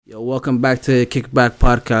Yo, welcome back to the Kickback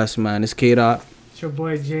Podcast, man. It's K-Dot. It's your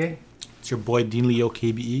boy Jay. It's your boy Dean Leo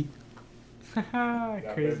KBE.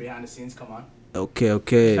 Crazy. Behind the scenes, come on.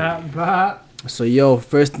 Okay. But So, yo,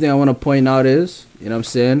 first thing I want to point out is, you know what I'm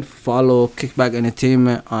saying, follow Kickback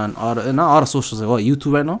Entertainment on not all the socials, like what,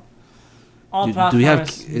 YouTube right now? all Do platforms, we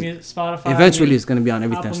have- Spotify. Eventually, it's going to be on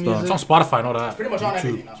everything. Apple Stuff. It's Music. on Spotify and all that. It's pretty much on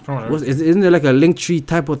everything now. It's pretty much on everything. Isn't there like a link tree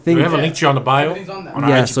type of thing? We have a link tree on the bio. Everything's on there. On our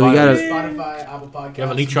Yeah, IG so you bio. gotta- Spotify, Apple Podcasts. You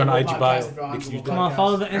have a link tree on the IG Google bio. Podcasts if you're on Make sure you Google Come on, Podcasts.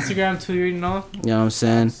 follow the Instagram too, you know. You know what I'm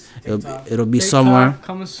saying? TikTok. It'll be TikTok somewhere.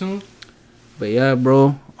 coming soon. But yeah,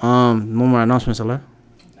 bro. No more announcements, alright?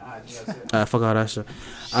 Nah, that's it. Fuck all that shit.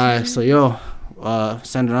 Alright, so yo,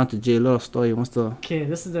 send it on to J Little Story. What's the... Okay,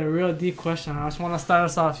 this is a real deep question. I just want to start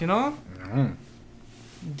us off, you know? Mm.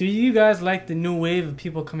 Do you guys like the new wave of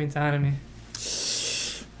people coming to anime?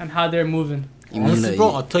 And how they're moving? You mean Honestly, that-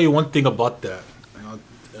 bro, I'll tell you one thing about that.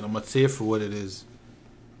 And I'm going to say it for what it is.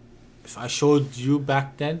 If I showed you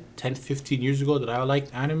back then, 10, 15 years ago, that I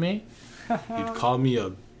liked anime, you'd call me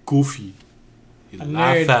a goofy. You'd A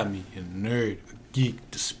laugh nerd. at me. A nerd. A geek.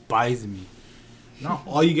 Despise me. Now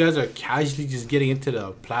all you guys are casually just getting into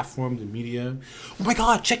the platform, the media. Oh my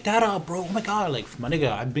god, check that out, bro. Oh my god, like my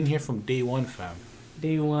nigga, I've been here from day one, fam.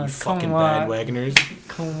 Day one. You Come fucking on. bandwagoners.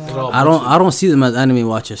 Come It's on. all I bullshit. don't see them as anime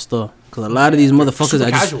watchers though, cause a lot of these motherfuckers Super are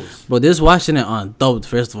just, casuals. bro, they're just watching it on dubbed.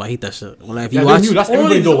 First of all, I hate that shit. Well, like, if you Yeah, watch, they're new. That's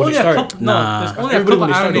everybody though when they start. Nah. There's only a Everybody couple when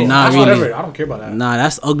they start. anime. Nah, That's really. whatever. I don't care about that. nah,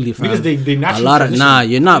 that's ugly, fam. Because they a naturally lot of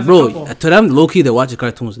transition. you're not, There's a bro. couple. To them, low key, they watch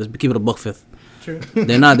cartoons. Let's keep it a buck fifth. True.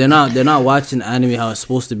 They're not watching anime how it's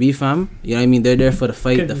supposed to be, fam. You know what I mean? They're there for the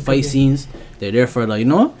fight, Could the be, fight could be. scenes. They're there for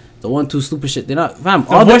the the 1-2 stupid shit. They're not, fam.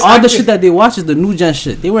 The All voice the actors- shit that they watch is the new gen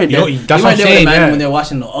shit. They weren't You there. know, that's they what weren't I'm there saying, with yeah. when they're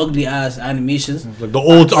watching the ugly ass animations. Like the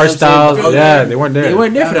old That's art what I'm saying, styles, bro. yeah, they weren't there. They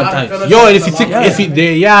weren't there for Yeah, them I feel times. like- Yo, and if you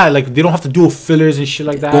Yeah. think, like they don't have to do fillers and shit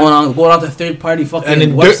like that. Going on to third party fucking And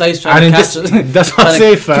then websites trying to catch that's what I'm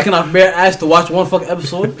saying, fam. kicking off bare ass to watch one fucking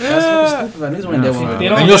episode. That's fucking stupid, man. These weren't there Yeah, when fam. we They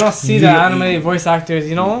were don't, And they just- don't see you- the anime voice actors,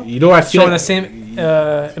 you know? You know where I feel Showing like, the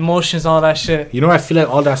same emotions, all that shit. you know where I feel like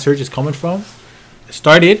all that surge is coming from? It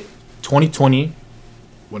started 2020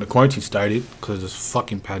 when the quarantine started because of this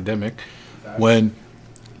fucking pandemic. When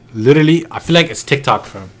literally, I feel like it's TikTok,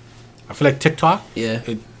 fam. I feel like TikTok, Yeah.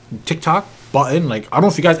 TikTok button. Like I don't know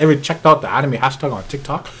if you guys ever checked out the anime hashtag on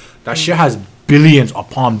TikTok. That shit has billions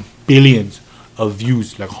upon billions of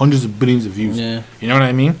views, like hundreds of billions of views. Yeah. You know what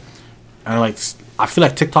I mean? And like I feel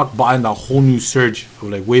like TikTok bought in that whole new surge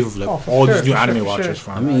of like wave of like Oh, for all sure, these new for anime sure, for watchers,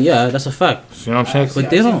 sure. fam. I mean, yeah, that's a fact. You know what I'm saying?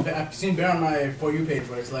 But they don't. I've seen Bear on my For You page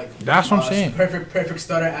where it's like. That's what I'm saying. Perfect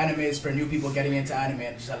starter animes for new people getting into anime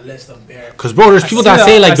and just a list of Bear. Cause bro, there's I people see that that-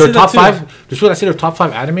 say I like see their that top too. five. There's people that say their top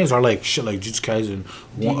five animes are like shit like Jujutsu Kaisen,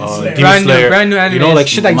 Demon Slayer. Demon Slayer. Brand new You know, animes. like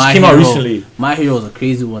shit that My just came out Hero. recently. My Hero is a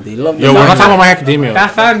crazy one. They love Yo, we're not talking about My Academia.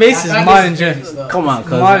 That fan base is mine in general. Come on,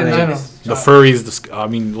 cuz. Mine in like, general. The furries. I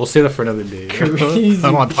mean, we'll say that for another day. Crazy. I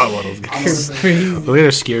don't want to talk about those guys. Crazy. Those guys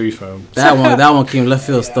are scary, fam. that one came left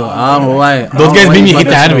field still. I don't know why. Those guys made me hate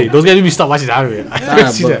the anime. Those guys made me stop watching the anime. I Nah,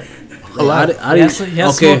 didn't see but- that. I He has didn't.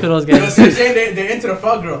 smoke with Okay. those They're guys. saying they're into the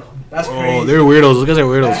frog girl. That's Oh, crazy. they're weirdos. Those guys are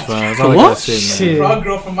weirdos, fam. That's all I What? gotta say, man. Shit. Frog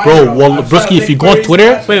girl from my Bro, Hero. well, I'm trying Brusky, to if you make go on furries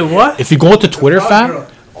Twitter- catch. Wait, what? If you go into Twitter, Frog fam, girl.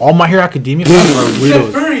 all My Hero Academia fans are You said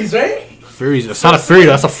weirdos. furries, right? Furries. It's not a furry.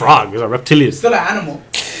 That's a frog. It's a reptilian. Still an animal.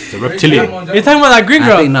 It's a reptilian. You're talking about that green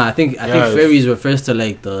girl? I think Yeah. fairies refers to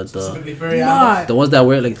like the Specifically furry Nah. animals. the ones that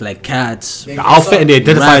wear like cats, They The outfit and they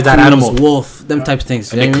identify as that raccoons, animal. wolf, them types of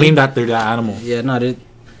things. And they claim that they're that animal. Yeah, no, they.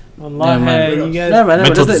 Wallah, man. you guys. Never,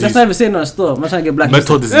 Mental that's disease. not even saying nothing still. I'm not trying to get black.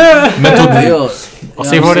 Mental disease. Mental disease. Yo, I'll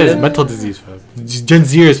say what it is. Mental disease, fam. Gen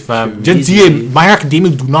Zers, fam. Gen Z and My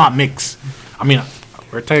Academia do not mix. I mean,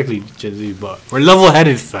 we're technically Gen Z, but we're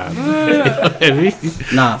level-headed, fam. You know what I mean?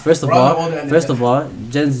 Nah, first of We're all all, older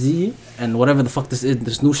than Gen Z and whatever the fuck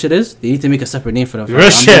this new shit is, they need to make a separate name for them. Real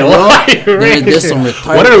shit. There's some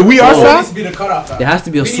retarded. Whatever we are, Bro, There fam. needs to be the cutoff. fam. There has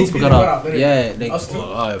to be a We need to super be the cutoff. literally. Yeah, like Us two. that's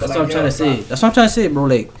Like, what I'm trying to yeah, say. That's what I'm trying to say, bro.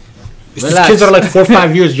 Like, It's just relax. kids that are like 4 or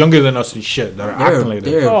 5 years younger than us and shit that are acting they're like that.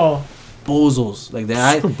 they're Oh, bozos. Like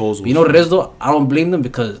they're Super bozos. You know what it is though? I don't blame them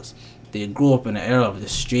because they grew up in an era of the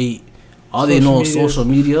street. All they Social know is media. social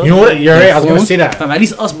media. You know what? You're their right. I was gonna phone. say that. Fam, at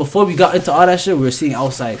least us before we got into all that shit, we were seeing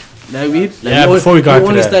outside. Know what I mean? Like, Yeah, before we got into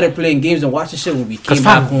only that. started playing games and watching shit when we came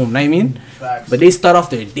fam- back home. Know what I mean? Facts. But they start off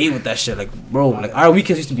their day with that shit. Like, bro, like our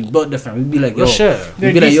weekends used to be built different. We'd be like, yo, Real shit. we'd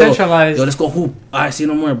They're be like, decentralized. yo, let's go hoop. Alright, see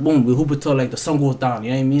no more. Boom, we hoop until like the sun goes down. You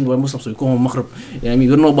know what I mean? We're Muslims, so we go home Maghrib. You know what I mean?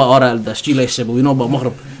 We don't know about all that the street light shit, but we know about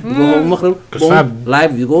Maghrib. We go home Maghrib. Cause Boom, fam-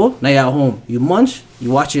 live. You go. Now you're at home. You munch. You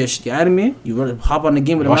watch your anime. You hop on the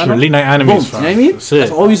game with the Watch your man. late night animes, Boom. You know fam. what I mean? That's it.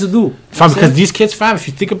 That's all we used to do. Fam, because these kids, fam, if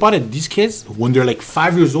you think about it, these kids, when they're like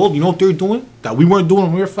 5 years old, you know what they're doing that we weren't doing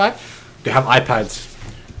when we were 5? They have iPads.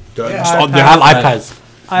 They have iPads.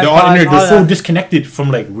 They're all in there. They're so disconnected from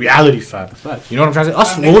like reality, fam. You know what I'm trying to say?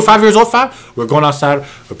 Us, when we're 5 years old, fam, we're going outside,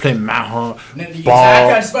 we're playing manhunt,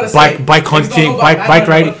 ball, bike hunting, bike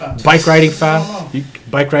riding, fam.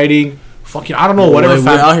 Bike riding, fucking, I don't know, whatever, We're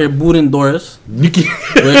fam. out here booting doors. Nikki.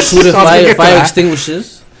 We're shooting Sounds like fire that.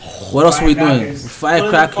 extinguishers. What else are we doing?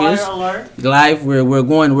 Firecrackers. Live. We're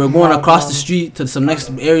going across the street to some next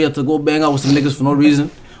area to go bang out with some niggas for no reason,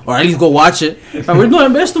 or at least go watch it. And we're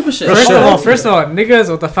doing best stupid shit. First of all, niggas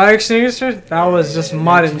with the fire extinguisher, that was just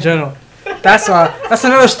mod in general. That's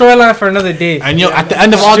another storyline for another day. And yo, at the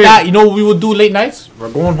end of all that, you know what we will do late nights?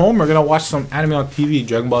 We're going home. We're gonna watch some anime on TV.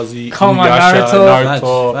 Dragon Ball Z, Come on, Inuyasha,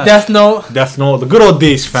 Naruto. Death Death Note, the good old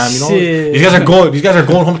days, fam. You know, Shit. these guys are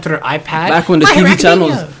going home to their iPad. Back when the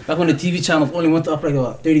TV channels only went up like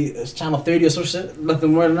about 30, channel 30 or some shit,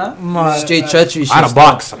 nothing more than that. Man. Straight treachery shit. I had a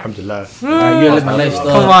box, alhamdulillah. You're living life stuff.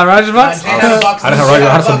 Come on, Roger Box. I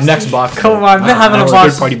had some next box. Come on, been having a Next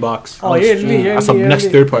box. third party box. Oh, you're me. That's some next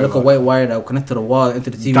third party. Look, a white wire that would connect to the wall into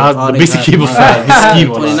the TV. That was all the they basic had. cable, fam. Basic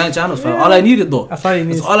cable. 29 channels, fam. All I needed though. That's all you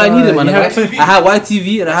need. That's all I needed, man. You I have 25. had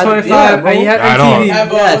YTV and I had 25. bro. And you had I know. MTV.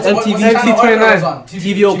 Yeah, MTV 29.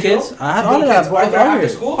 TVO Kids. I had all of that, bro. After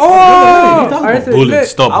school? Oh, Arthur, Bullet,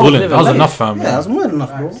 stop, I was bullet. living That was life. enough, fam. Yeah, that was more than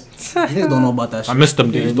enough, bro. Niggas don't know about that shit. I missed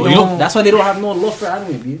them days, though. They You don't- know, that's why they don't have no love for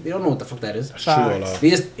anime, B. They don't know what the fuck that is. true, Allah. They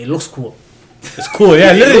just, it looks cool. It's cool,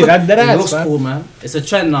 yeah, literally. That It ass, looks fam. cool, man. It's a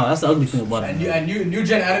trend now. That's the ugly thing about it. And new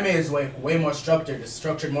gen anime is like way more structured. It's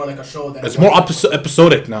structured more like a show than It's more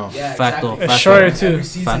episodic now. Yeah, Facto. exactly. It's shorter too. Every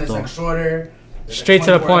season is like shorter. There's Straight like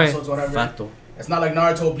to the 24 point. episodes, whatever. Facto. It's not like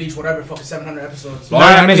Naruto, Bleach, whatever. Fucking 700 episodes. A lot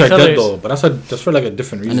of Not animes many are dead fillers. though, but that's for like a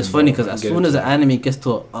different reason. And it's funny bro. because as Get soon as into the anime gets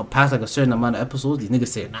to past like a certain amount of episodes, these niggas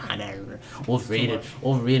say, nah, overrated.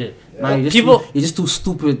 Yeah. Nah, People- you're just too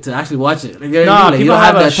stupid to actually watch it. Like, you know what I Nah, mean? Like, you people don't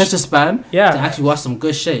have have the a attention span Yeah. to actually watch some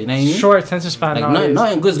good shit. You know what I mean? Short attention span Like nowadays.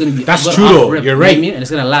 nothing good is gonna be. That's gonna true, though. rip, You're you know what I right. mean? And it's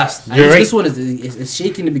gonna last. You're right. This one is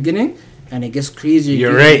shaky in the beginning, and it gets crazier.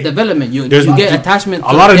 You're You right. get Development. You There's get attachment.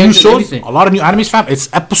 a lot of new characters, shows, everything. a lot of new animes, fam. It's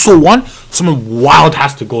episode 1, something wild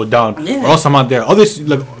has to go down, Yeah. or else I'm out there. Others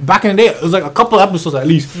like back in the day, it was like a couple episodes at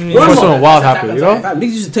least One before more. something wild happened. You know? Fam,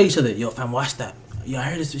 niggas used to tell each other, yo, fam, watch that. Yo, I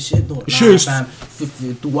heard this shit though. Nah, Shit. fam.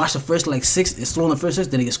 To watch the first like 6, it's slow on the first 6,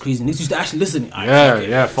 then it gets crazy. Niggas used to actually listen.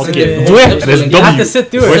 Yeah, fuck Look it. at Do the it. episode, There's like, you have W. to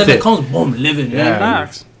sit through It's it. worth Seven it. comes, boom, living. Yeah. Yeah.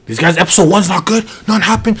 Facts. These guys, episode 1's not good. Nothing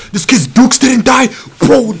happened. This kid's Dukes didn't die.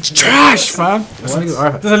 Bro, it's trash, fam. Doesn't live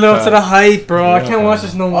up to the hype, bro. I can't watch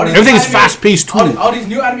this no more. Everything is fast paced too. All these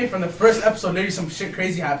new anime from the first episode, literally some shit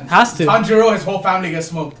crazy happens. Has to. Tanjiro, his whole family gets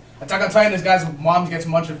smoked. Attack on Titan, this guy's mom gets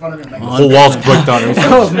munched in front of him. Like, The whole walls break down.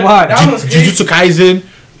 That was mad. that was crazy. Jujutsu Kaisen,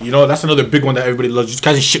 you know, that's another big one that everybody loves. Jujutsu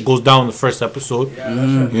Kaisen shit goes down in the first episode. Yeah,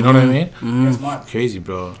 that's shit. You know what I mean? It's mad. Crazy,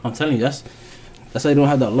 bro. I'm telling you, that's why you don't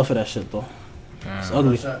have that love for that shit though. It's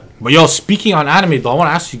ugly. But yo, speaking on anime, though, I want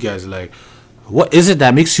to ask you guys, like, what is it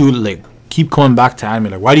that makes you like keep coming back to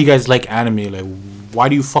anime? Like, why do you guys like anime? Like, why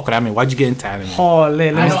do you fuck with anime? Why'd you get into anime? Oh, I know,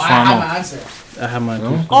 let I me. have my answer. I have my.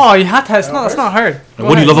 No? Oh, you have to. It's not hard. And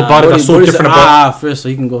what do you love about it that's so different about? First, so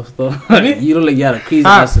you can go. Me? You look like you had a crazy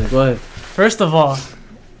Ah. answer. Go ahead. First of all,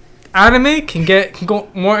 anime can go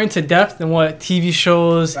more into depth than what TV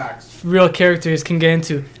shows, Facts. real characters can get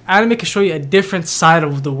into. Anime can show you a different side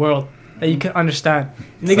of the world that you can understand.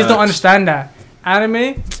 Niggas Facts. don't understand that.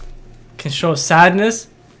 Anime can show sadness,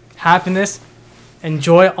 happiness, and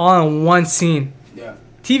joy all in one scene. Yeah.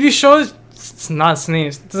 TV shows, it's not the same.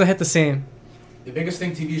 It doesn't hit the same. The biggest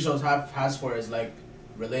thing TV shows has for is like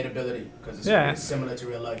relatability because Yeah. it's similar to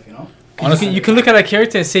real life, you know. Honestly, You can look at a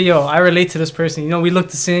character and say, yo, I relate to this person. You know, we look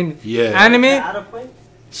the same. Yeah. Anime,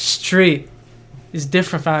 straight. It's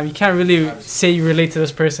different, fam. You can't really say you relate to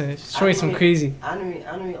this person. It's showing some crazy.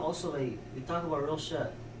 Anime also like we talk about real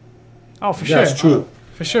shit. Oh, for Yeah, sure. it's true.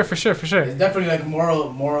 For sure. It's definitely like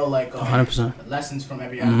moral like 100%. lessons from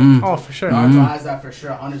every anime. Oh, for sure. Naruto has that for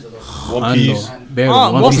sure, hundreds of those. One Piece. And Barely.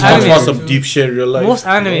 Oh, One most Piece. Talks anime- about some deep shit in real life. Most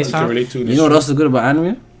animes, you can fam. relate to. You know what else is good about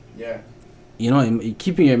anime? yeah, You know,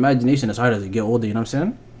 keeping your imagination as hard as you get older. You know what I'm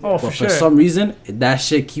saying? Oh, But for for sure. some reason, that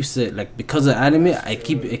shit keeps it like because of anime.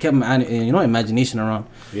 It kept my imagination around.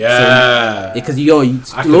 Yeah. Because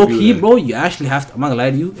I low could agree key, with that. bro, you actually have to. I'm not gonna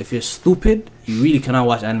lie to you. If you're stupid, you really cannot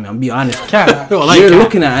watch anime. I'm be honest. Can't. You're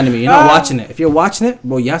looking at anime. You're not watching it. If you're watching it,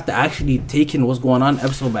 bro, you have to actually take in what's going on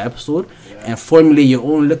episode by episode and formulate your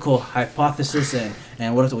own little hypothesis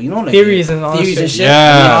and what like Theories and all theories that and shit. shit.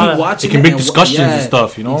 Yeah. And you keep watching It can it make and discussions and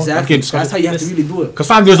stuff, you know? Exactly. That can- That's how you have to really do it. Cause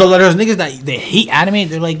fam, there's niggas that they hate anime.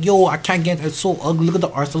 They're like, yo, I can't get it. It's so ugly. Look at the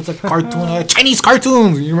art. It looks like cartoon, Chinese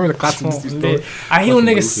cartoons. You remember the classic? I hate when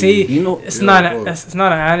niggas say You know, it's not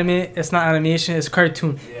an anime, it's not animation, it's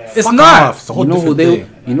cartoon. Yeah. It's Fuck not. off. It's a whole you know who different they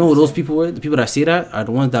thing. you know who those people were? The people that say that are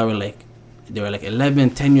the ones that were like they were like 11,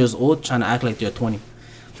 10 years old trying to act like they're 20.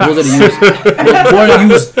 Those are the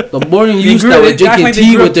youths. The boring youths that were drinking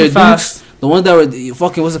tea with their dukes. The ones that were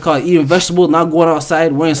fucking, what's it called, eating vegetables, not going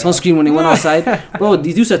outside, wearing sunscreen when they went outside. Bro,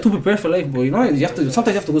 these dudes are too prepared for life, bro. You know, you have to,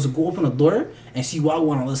 sometimes you have to go open a door and see what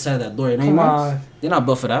one on the other side of that door. You know Come what I mean? on. They're not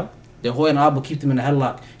built for that. They're holding an album, keep them in a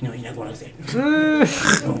headlock. You know, you're not going outside.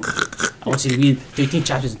 I want you to read 13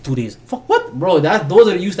 chapters in 2 days. Fuck, what? Bro, those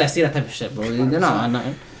are the youths that say that type of shit, bro. They're not on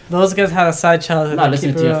nothing. Those guys had a side childhood. I'm not to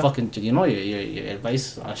listening keep to it your real. fucking, your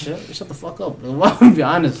advice on shit. Shut the fuck up. Like, be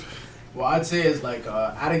honest. What I'd say is like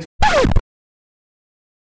adding.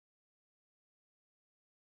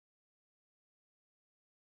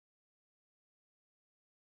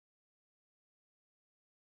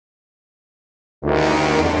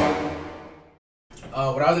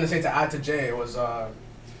 What I was gonna say to add to Jay was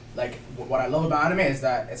like what I love about anime is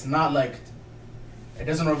that it's not like it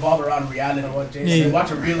doesn't revolve around reality. What Jay said, watch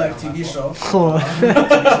a real life TV show. Cool.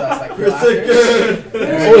 That's like real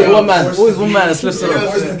actors. Always one man that slips up.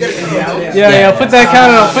 Yeah, put that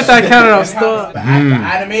counter up, But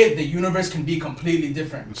anime, the universe can be completely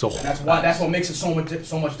different. So- And that's what makes it so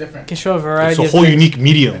much different. Can show a variety. It's a of whole things. unique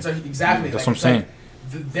medium. Exactly. That's like, what I'm it's saying. like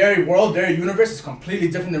their world, their universe is completely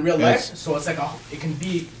different than real life. Yes. So it's like it can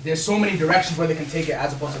be. There's so many directions where they can take it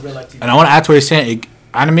as opposed to real life TV. And I want to add to what you're saying.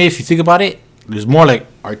 Anime, if you think about it, there's more like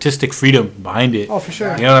artistic freedom behind it. Oh, for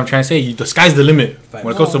sure. You know what I'm trying to say? The sky's the limit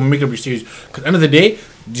when it comes to making up your series. Because at the end of the day,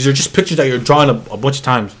 these are just pictures that you're drawing a bunch of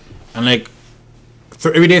times. And like,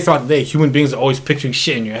 every day throughout the day, human beings are always picturing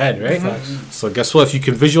shit in your head, right? So guess what? If you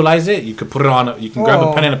can visualize it, you can put it on, you can grab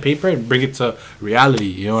a pen and a paper and bring it to reality.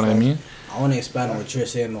 You know what I mean? I want to expand on what you're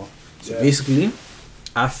saying though. So basically,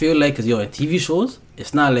 I feel like, cause in TV shows,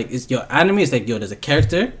 it's not like it's your anime. It's like there's a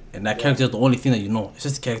character, and that character is the only thing that you know. It's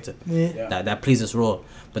just a character that plays this role.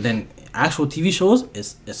 But then actual TV shows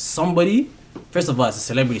is somebody. First of all, it's a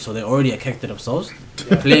celebrity, so they're already a character themselves,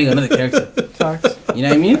 playing another character. Facts. You know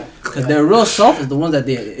what I mean? Because their real self is the ones that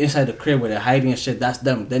they're inside the crib where they're hiding and shit. That's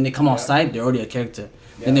them. Then they come outside, they're already a character.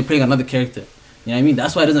 Then they're playing another character. You know what I mean?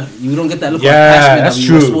 That's why you don't get that look of attachment that's that we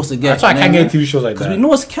true. were supposed to get. That's why I you know can't what get TV shows like Because that. we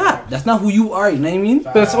know it's cap. That's not who you are. You know what I mean?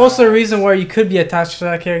 But it's also a reason why you could be attached to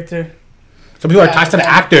that character. Some people are attached to the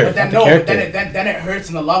actor, But then not the character. then it hurts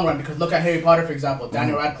in the long run because look at Harry Potter for example,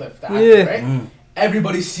 Daniel Radcliffe, the actor, Yeah. right?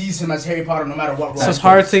 Everybody sees him as Harry Potter no matter what role. So it's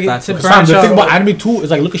hard to Facts. to Fam, Fam, branch the thing out. about anime too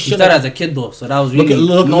is like, look at He shit. started Like, as a kid though, so that was Look really at-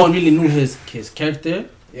 look- no one really knew his character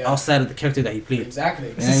Yeah. outside of the character that he played. Exactly.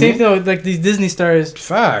 It's the same thing with like these Disney stars.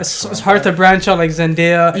 facts. It's hard to branch out like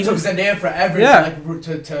Zendaya. It took Zendaya forever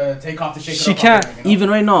to take off the shake. She can't. Even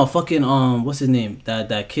right now, fucking what's his name?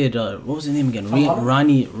 That kid. What was his name again?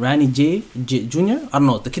 Ronnie J Jr. I don't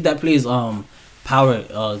know. The kid that plays Power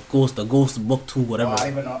the Ghost Book 2 whatever. I don't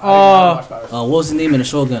even know. I didn't watch Power. What was his name in the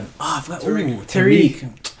Shogun? I forgot.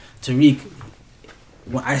 Tariq.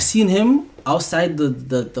 When I seen him outside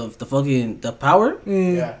the fucking the Power,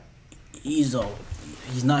 Yeah. he's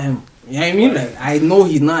not him. You know what I mean? Like I know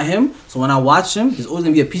he's not him. So when I watch him, there's always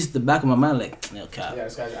gonna be a piece at the back of my mind like, no cap, Yeah,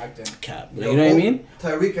 this guy's acting. cap. Like, you know what I mean?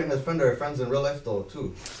 Tyreek and his friend are friends in real life though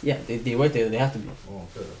too. Yeah, they work together. They have to be. Oh,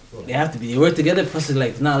 good. Cool. They have to be. They work together. Plus, it's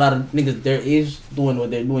like not a lot of niggas their age doing what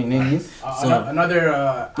they're doing. You know what I mean? So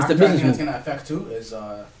Another It's the actor I business think that's move. gonna affect too is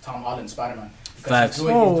Tom Holland, Spider-Man. Facts.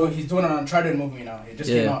 He's doing an Uncharted movie now. It just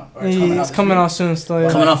came out. Or it's It's this coming week. out soon. Still, yeah.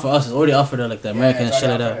 coming out for us. It's already offered like the American it's shit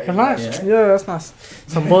like already that. offered. Nice. Yeah. Yeah, that's nice.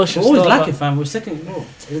 Some bullshit. We're always stuff, lacking, fam. We're second, bro.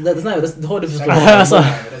 That's the whole difference. Second, That's all.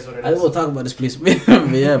 it is what it I don't is. want to talk about this place, but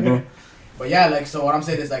yeah, bro. But yeah, like so what I'm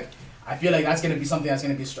saying is like I feel like that's gonna be something that's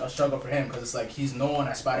gonna be a struggle for him because it's like he's known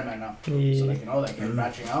as Spider-Man now. Yeah. So like like him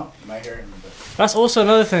branching out, you might hear him. But That's also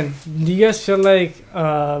another thing. Do you guys feel like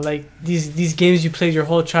these games you played your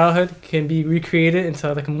whole childhood can be recreated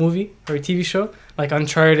into like a movie or a TV show, like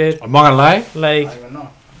Uncharted, I'm not gonna lie. like I don't even know.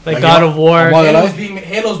 like Like, God yeah, of War? I'm not gonna lie. Halo's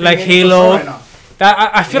being Like made into a Halo. show right now.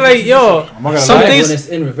 That I feel like yo, I'm not gonna some lie. When things. it's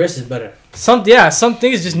in reverse is better. some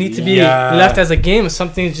things just need to be left as a game. Some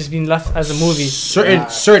things just being left as a movie.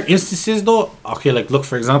 Certain instances though. Okay, like look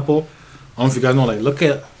for example. I don't know if you guys know. Like look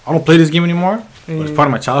at. I don't play this game anymore. But it's part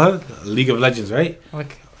of my childhood. League of Legends, right?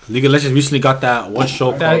 Okay. League of Legends recently got that one show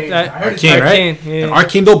called Arcane, right? Yeah. And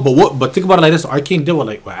Arcane though, but think about it like this: Arcane did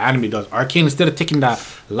what anime does. Arcane, instead of taking that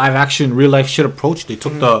live action, real life shit approach, they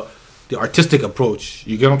took the artistic approach.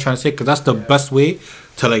 You get what I'm trying to say? Because that's the best way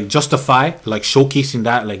to like justify like showcasing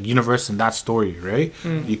that like universe and that story, right?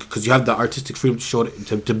 Because you have the artistic freedom to show it,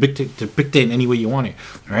 to depict it in any way you want it,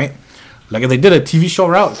 right? Like if they did a TV show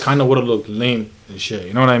route, it kind of would have looked lame and shit.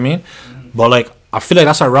 You know what I mean? But like I feel like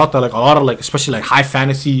that's a route that like a lot of like especially like high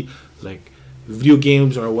fantasy like video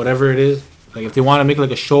games or whatever it is. Like if they want to make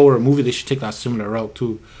like a show or a movie, they should take that similar route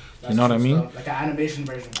too. You know what I mean? Like an animation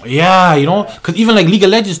version. Yeah, you know, because even like League of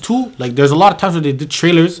Legends too. Like there's a lot of times where they did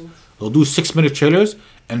trailers. They'll do 6-minute trailers,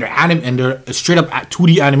 and they're a straight up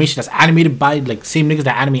 2D animation that's animated by like same niggas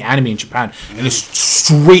that anime in Japan, and it's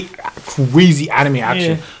straight crazy anime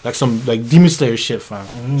action, like some like Demon Slayer shit, fam.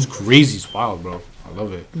 It's crazy, it's wild, bro. I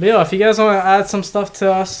love it. But yo, if you guys want to add some stuff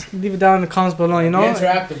to us, leave it down in the comments below. You know, Be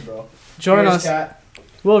interactive, bro. Join us.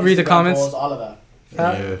 We'll read the comments. Polls, all of that.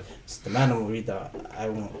 Yeah. The man will read that. I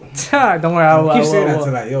won't. Don't worry, I will. keep saying that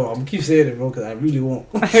tonight, yo. I'm gonna keep saying it, bro, because I really won't.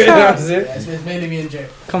 That's it. Yeah, it's mainly me and Jay.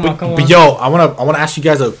 Come on. But yo, I wanna ask you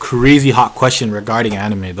guys a crazy hot question regarding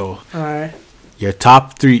anime though. Alright. Your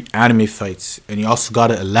top 3 anime fights, and you also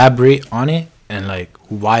gotta elaborate on it and like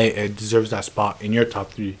why it deserves that spot in your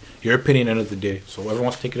top 3. Your opinion, end of the day. So whoever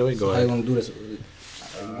wants to take it away, go How you ahead. gonna do this?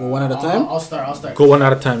 Go one at a time? I'll start. Go one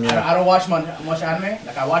at a time, yeah. I don't watch much anime.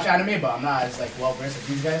 Like I watch anime, but I'm not as like well versed as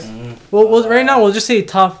these guys. Well, right now we'll just say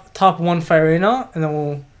top one fight right now, and then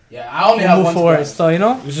we'll I only have move one forward. spot. So you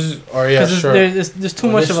know, This is, or yeah, sure. there's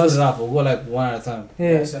too much of us. We'll go like one at a time.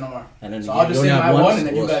 Yeah. Say no more. And then So I'll just say my one, and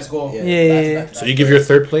then you guys go. Yeah. So you give your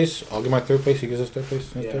third place. I'll give my third place. He gives us third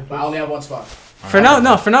place. Yeah, but I only have one spot. For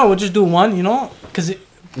now, we'll just do one. You know, because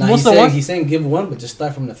most of the ones. He's saying give one, but just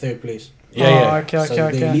start from the third place. Yeah. Okay.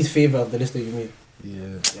 The least favorite of the list that you made.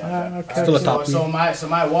 Okay. Still a top So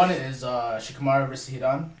my one is Shikamaru versus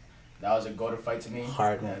Hidan. That was a go-to fight to me.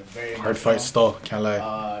 Hard, man. Very Hard emotional. fight still. Can't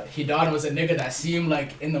lie. Hidan was a nigga that seemed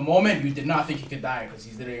like in the moment you did not think he could die because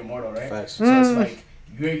he's literally immortal, right? Facts. So it's like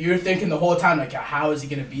you're thinking the whole time like how is he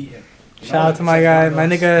gonna beat him? You know, Shout out to my it's guy, like,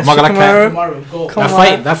 my nigga I'm not gonna Shikamaru. Shikamaru, go. Come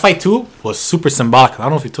on. That fight too was super symbolic. I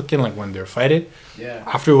don't know if you took in like when they were fighting. Yeah.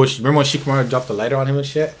 Afterwards, remember when Shikamaru dropped the lighter on him and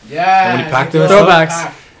shit? Yeah. And when he packed him and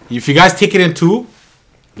Throwbacks. If you guys take it in two,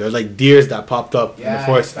 there's like deers that popped up in the Yeah,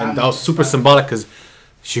 forest, family, and that was super family. symbolic because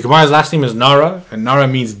Shikamaru's last name is Nara, and Nara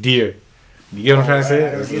means deer. You get what I'm trying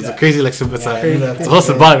to say? It's a crazy like it's a whole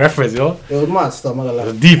symbolic reference, yo. It was mad stuff, I'm not gonna lie.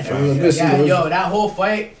 It's deep. It was a good Yeah, scene. yo, that whole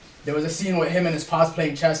fight, there was a scene with him and his pops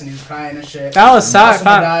playing chess and he was crying and shit. That was sad, Asuma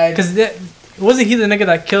fam. died. Because wasn't he the nigga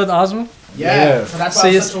that killed Ozma? Yeah, so that's So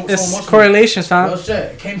why it's, so it's emotional. correlations, Real fam.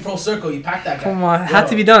 shit, it came full circle. He packed that guy. Come on, Yo, had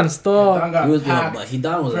to be done. Still. Hidan got He was, packed. but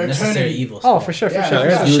Hidan was For a necessary eternity. evil. Oh, for sure, for Yeah, sure.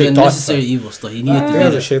 yeah. He was a Shit, necessary evil, so he needed to be There's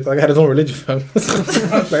a there. shit. I got his own religion, fam.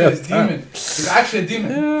 Shit, he's demon. He's actually a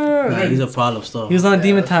demon. Yeah. He's a problem still. He was on Yeah,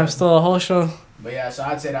 Demon that's Time right. still, a whole show. But yeah, so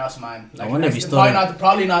I'd say that was mine. Like, I wonder if it's he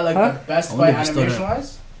probably not like Huh? the best I wonder fight if he still animation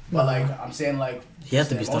wise, but like I'm saying like He has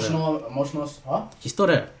to be still there. emotional. Huh? He's still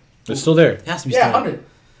there. It's still there. He has to be Yeah, still there. 100.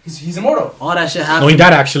 He's immortal. All that shit happened. No, he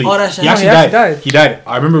died actually. All that shit He actually happened. died. He actually He died.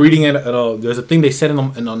 I remember reading it. There's a thing they said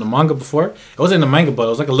on the manga before. It wasn't in the manga, but it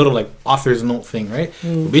was like a little like author's note thing, right?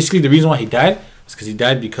 But basically, the reason why he died is because he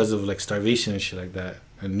died because of like starvation and shit like that,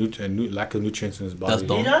 and lack of nutrients in his body. That's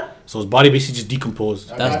dumb. Hidan? So his body basically just decomposed.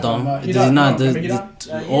 That's dumb. He Does don't- he not? remember Does,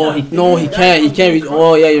 Hidan? oh, he can't. He can't.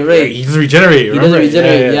 Oh, yeah, you're right. He doesn't regenerate. He Remember? doesn't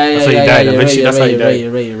regenerate. Yeah, That's why he died. Eventually, that's how he died.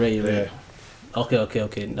 You're right. Yeah. Okay.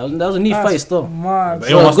 That was a neat fight still. Mad. But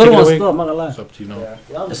So anyone a wants to good take it one away? still, I'm not gonna lie. It's up to you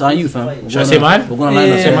now. It's on you, fam. Should I say mine? We're gonna line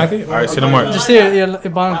Yeah, up. Say my thing. All right, say no more. Just say your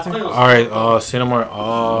bottom thing. All right, say no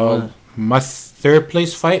more. My third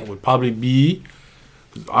place fight would probably be.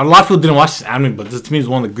 A lot of people didn't watch this anime, but this to me is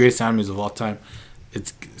one of the greatest animes of all time.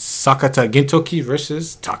 It's Sakata Gintoki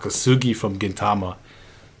versus Takasugi from Gintama.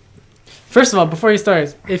 First of all, before you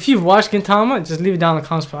start, if you've watched Gintama, just leave it down in the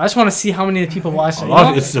comments below. I just want to see how many people watch it. A You lot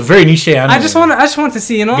know? of, it's a very niche anime. I just want to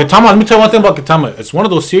see, you know. Gintama. Let me tell you one thing about Gintama. It's one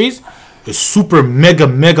of those series. It's super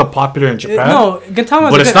mega popular in Japan. No,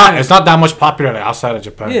 Gintama. But it's not that much popular like, outside of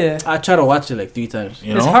Japan. Yeah, I tried to watch it like 3 times.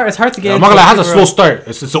 You know? it's hard to get. I'm not gonna lie, it has a into slow start.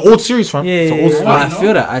 It's an old series, fam. Yeah, It's an yeah, old yeah. series. I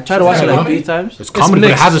feel that. I tried to watch it like 3 times. It's comedy, but it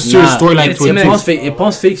mixed. has a serious Nah, storyline it's to it. mixed. too. It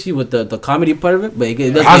pumps fakes you with the comedy part of it, but it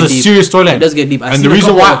does It has get a deep. serious storyline. It does get deep. I And seen the a reason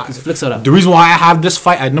couple why of flicks of that. the reason why I have this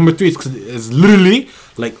fight at number 3 is because it's literally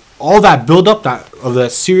like all that build up of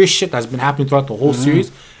that serious shit that's been happening throughout the whole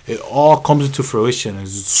series, it all comes into fruition.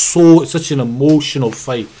 It's such an emotional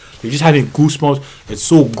fight. You're just having goosebumps. It's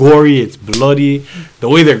so gory. It's bloody. The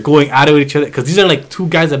way they're going at it with each other, because these are like two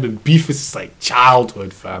guys that have been beefing since like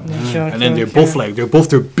childhood, fam. And then they're both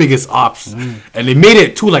their biggest ops. And they made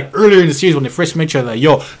it too, like earlier in the series when they first met each other. Like,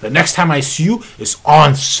 yo, the next time I see you, it's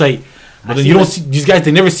on site. But then you don't see these guys.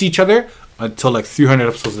 They never see each other until like 300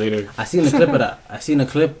 episodes later. I seen a clip of that. I seen a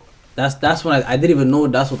clip. That's when I didn't even know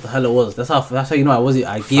that's what the hell it was. That's how you know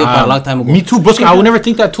I gave up a long time ago. Me too, bro. I would never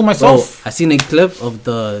think that to myself. Bro, I seen a clip of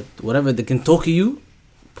the Kentucky you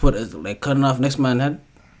put like cutting off next man's head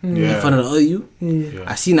in front of the other you. Yeah.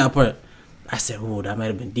 I seen that part. I said, "Oh, that might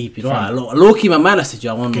have been deep." You know, I low key my mind. I said,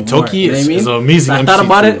 "Yo, I want to know more." Kentucky is an amazing. So I thought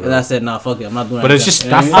about it and I said, "Nah, fuck it, I'm not doing." But it's just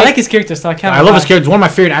I like his character, so I can't. I love his character. It's one of my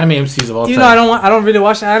favorite anime MCs of all time. You know, I don't really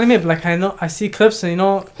watch anime, but like I see clips and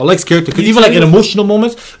I like his character because even like in emotional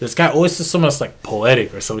moments, this guy always says something that's like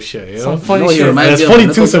poetic or some shit. You know, some funny shit. And it's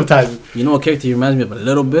funny too sometimes. You know what character he reminds me of a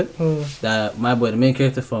little bit? That my boy, the main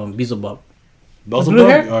character from Beelzebub.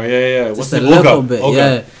 Beelzebub? Oh yeah. Just a little bit,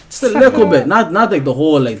 yeah. Just a little bit. Not like the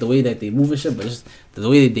whole like the way that they move and shit, but just the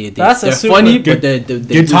way they're funny. But they're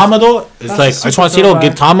Gintama though, it's like I just want to say though,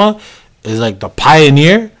 Gintama is like the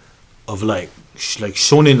pioneer of like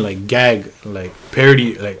shonen like gag like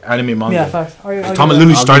parody like anime manga. Yeah, facts. Gintama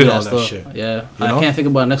literally started all that shit. Yeah, you know? I can't think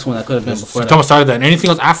about the next one that could have been before. Gintama started that, and anything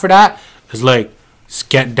else after that is like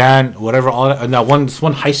Sket Dan, whatever, all that, and that one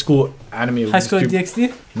high school anime. High school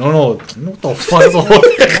DxD? No, what the fuck is the whole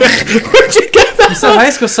Where'd you get that? You said high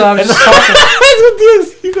school, so I'm just talking.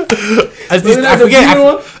 I forget.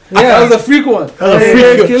 That was a freak one.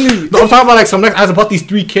 No, I'm talking about like some next. I was about these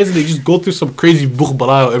three kids and they just go through some crazy book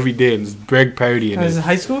balao every day and just brag parody. Is it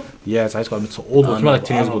high school? Yeah, it's high school. It's an old one. It's about like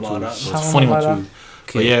 10 years ago too. It's a funny one too.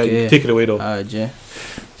 But yeah, you take it away though. Alright, Jay.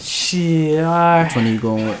 Shit. Which one are you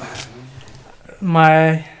going with?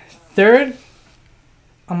 My third,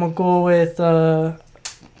 I'm gonna go with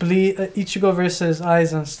Ichigo versus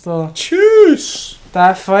Aizen still. Cheers!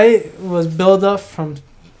 That fight was built up from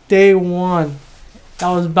day one. That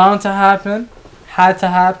was bound to happen, had to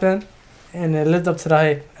happen, and it lived up to the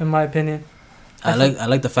hype, in my opinion. I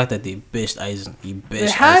like the fact that they bitched Aizen. He bitched. They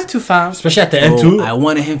had to, fam. Especially at the end too. I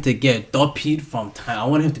wanted him to get doppied from time. I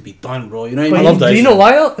wanted him to be done, bro. You know what I mean? I love that. Do you know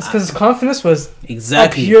why? It's because his confidence was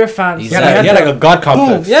exactly pure, fam. Exactly. He had like a god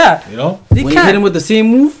complex. Boom, yeah. You know. When you hit him with the same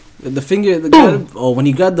move, the finger, when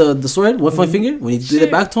he got the sword, one finger, when he did it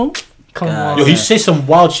back to him. Come on. Yo, he say some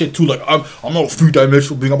wild shit too. Like I'm not a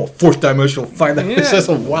 3-dimensional being. I'm a 4th-dimensional 5-dimensional. He says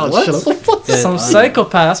some wild shit. What the fuck? Some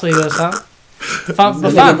psychopath. That's what he was, huh?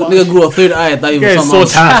 Nigga grew a third eye. I thought he was so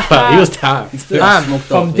tapped. He was tapped.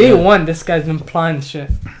 From day one, this guy's been planning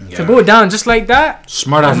shit. Yeah. To go down just like that.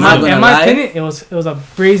 Smart as in my opinion, it was a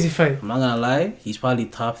brazy fight. I'm not gonna lie. He's probably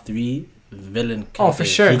top 3 villain. Oh, for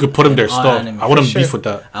sure. You could put him there still. I wouldn't beef with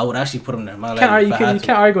that. I would actually put him there. You can't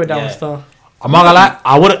argue with that one still. I'm not gonna lie.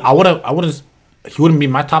 I wouldn't. He wouldn't be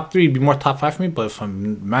my top 3. He'd be more top 5 for me. But if a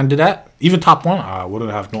man did that, even top 1, I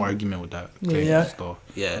wouldn't have no argument with that. Yeah. Still.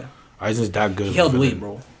 Yeah. Aizen's that good. He held weight,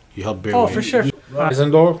 bro. He held big weight. Oh, for sure.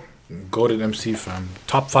 Aizen though, goated MC fam.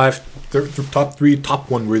 Top 5, top 3, top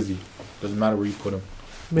 1 worthy. Doesn't matter where you put him.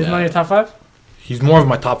 He's not your top 5? He's more of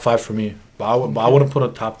my top 5 for me. But I wouldn't put a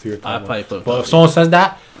top 3 or top 1. But if someone says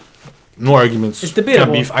that, no arguments. It's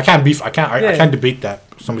debatable. I can't beef. I can't debate that.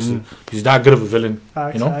 Somebody says he's that good of a villain.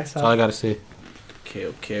 You know? That's all I gotta say.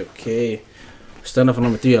 Okay. Stand up for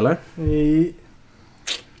number 3, alright? Yeah.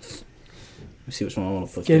 Let's see which one I want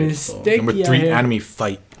to put. Getting sticky. Number 3, anime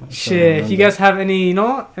fight. Shit, if you guys have any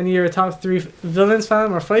of your top 3 villains,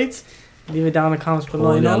 fam, or fights, leave it down in the comments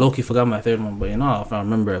below. I low-key forgot my third one, but if I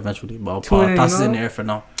remember eventually. But I'll toss it in there for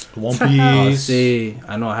now. One Piece.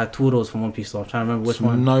 I know I had 2 of those from One Piece, so I'm trying to remember which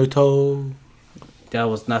one. Naruto.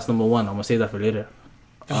 That's number 1. I'm gonna save that for later.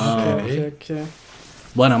 Okay.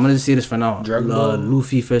 But I'm gonna just say this for now. Dragon Ball.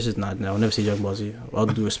 Luffy versus I'll never see Dragon Ball Z. All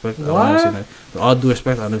due respect, what? I'll never see that. With all due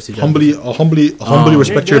respect, I'll never see Dragon Ball Z. Humbly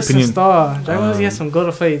respect your opinion. Dragon Ball Z has some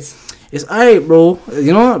good fights. It's alright, bro.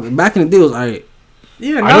 You know, back in the day, it was alright.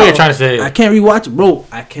 Even I know what you're trying to say. I can't rewatch it, bro.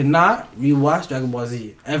 I cannot rewatch Dragon Ball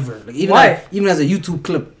Z ever. Like, even as a YouTube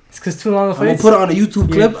clip. It's because too long of I'm gonna put it on a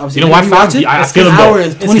YouTube clip. I'm you know why? I feel him though.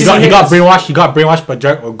 He got brainwashed. He got brainwashed by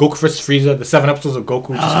Goku versus Frieza. The 7 episodes of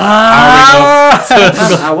Goku.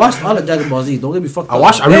 I watched all of Dragon Ball Z. Don't get me fucked up. I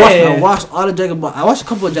watched all of Dragon Ball. I watched a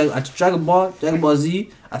couple of Dragon Ball Z.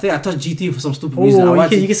 I think I touched GT for some stupid reason.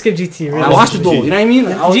 You can skip GT. Really. I watched it though. You know what I mean?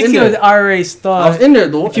 I was GT was R-rated stuff. I was in there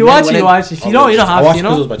though. If you watch it, you watch. If you don't, you don't have to. You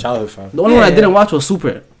know. My childhood fan. The only one I didn't watch was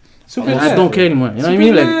Super. Super I good. don't care anymore. You know what I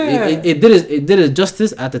mean? Like it did it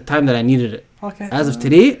justice at the time that I needed it. Okay. As of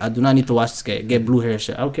today, I do not need to watch this guy get blue hair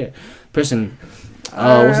shit. I don't care. Personally. What's it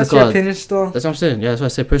that's your called? opinion still. That's what I'm saying. Yeah, that's what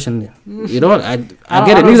I said personally. You know what? I get it. I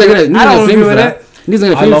Niggas are gonna don't flame me agree for with that. Niggas are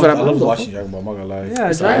gonna flame me for that. I love watching Dragon Ball. I'm not gonna lie. Yeah,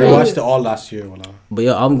 it's I right. watched it all last year. But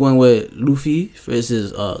yeah, I'm going with Luffy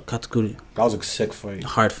versus Katakuri. That was a sick fight.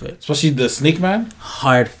 Hard fight. Especially the Snake Man.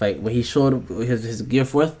 Hard fight. When he showed his gear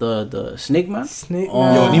forth, the Snake Man. Snake Oh,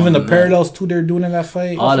 Man. Yo, and even the man. parallels too they're doing in that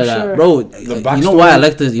fight. All for of that, sure. bro. Like, you know why I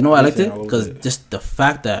liked this? You know why I liked it? Everything, I Because loved it. just the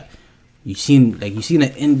fact that you seen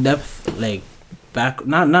an in depth like back,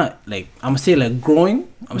 not like I'm gonna say like growing.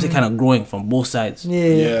 I'm gonna say kind of growing from both sides.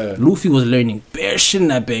 Yeah. Luffy was learning bare shit in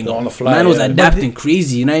that banger. On the fly, Man was yeah. adapting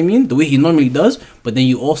crazy, you know what I mean? The way he normally does. But then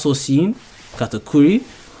you also seen Katakuri,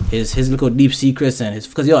 his little deep secrets and his,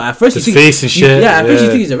 because yo, at first His you think, face and shit. Yeah, at first you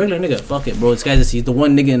Yeah. think he's a regular nigga. Fuck it, bro. This guy's just, he's the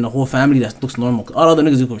one nigga in the whole family that looks normal. All other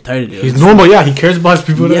niggas look retarded. Yo. He's normal, yeah. He cares about his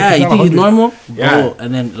people. Yeah, you think he's normal? Yeah. Bro,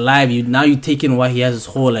 and then live, you taking why he has this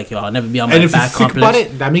whole like, yo, I'll never be on my And if you back think complex. about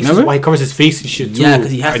it, that makes sense Remember? why he covers his face and shit too. Yeah,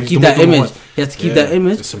 because he has And to he's keep the that most- image. He has to keep Yeah, that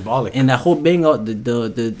image. It's symbolic. And that whole bang out,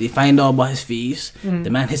 they find out about his face. The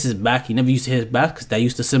man hits his back. He never used to hit his back because that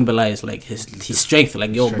used to symbolize like his strength.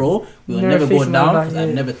 Like, yo, bro, we will never go facing down my back, because yeah.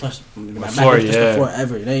 I've never touched my back. Before, Never touched yeah. before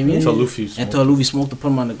ever. You know what I mean? Until Luffy Until Luffy smoked to put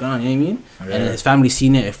him on the ground. You know what I mean? Yeah. And then his family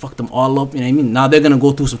seen it. It fucked them all up. You know what I mean? Now they're gonna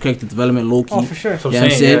go through some character development, low key. Oh, for sure. So You know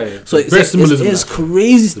what I'm saying? yeah. So it's, Very like, symbolism it's in that.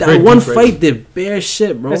 crazy. very That one deep, right? fight did bare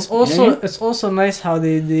shit, bro. It's You know what I mean? also nice how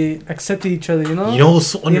they accepted each other. You know. You know what's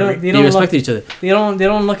so They don't, underrated? they They don't respect look, each other. they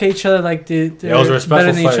don't look at each other like they're Yeah, it was a better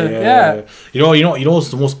respectful than fight. each other. Yeah. Yeah. You know what's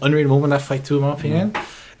the most underrated moment in that fight too, in my opinion?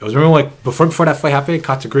 It was, remember, like before that fight happened,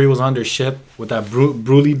 Katakuri was on their ship with that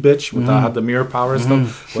Broly bitch with that had the mirror power and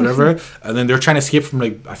stuff, whatever. And then they're trying to escape from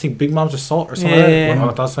like I think Big Mom's assault or something. Yeah.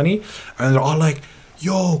 On Sunny, and they're all like,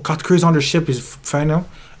 "Yo, Katakuri's on their ship. He's finding him."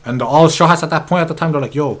 And all Straw Hats at that point at the time they're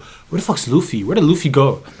like, "Yo, where the fuck's Luffy? Where did Luffy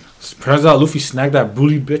go?" Turns out Luffy snagged that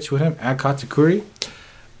Broly bitch with him and Katakuri,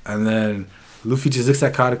 and then Luffy just looks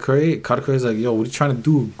at Katakuri. Katakuri's like, "Yo, what are you trying to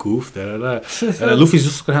do, goof?" Da, da, da. And then Luffy's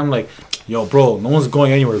just looking at him like, "Yo, bro, no one's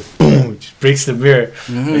going anywhere." Boom, just breaks the mirror.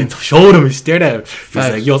 And he showed him. He stared at him. He's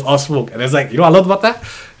like, "Yo, it's all smoke." And it's like, you know what I loved about that?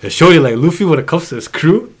 It showed you like Luffy when it comes to his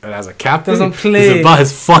crew and as a captain, Doesn't play. it's about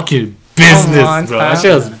his fucking business, on, bro. fam. That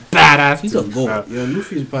shit was badass. He's a dude. goat. Yo,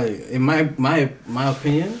 Luffy's probably, in my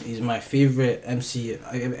opinion, he's my favorite MC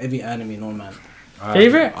every anime known, man.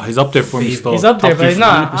 Favorite? He's up there for me still. He's up there, Top but three he's for me.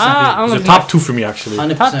 not. 100% I don't He's know. a top two for me actually.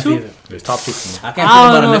 100% Top two? favorite. He's top two for me. I can't I think don't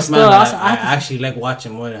about know, the next still, man I that I actually like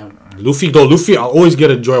watching more than him. Luffy, I always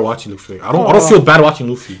get a joy watching Luffy. I don't feel bad watching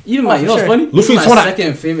Luffy. Even my, for you know what's sure. funny? Luffy's Even my one I-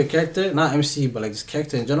 second favorite character, not MC, but like this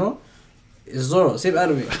character in general, is Zoro. Same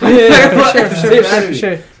anime. Yeah, for sure, Same for anime.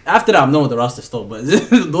 sure. After that, I'm done with the roster still, but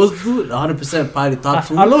those two, 100% probably top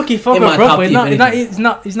two. I low key fuck in with my Brooke, top but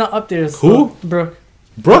three, he's not up there. Who? Still. Brooke.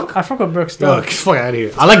 Brooke? I fuck with Brooke Yo, still. get the fuck out of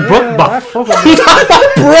here. I like Brooke, Yeah, I but fuck with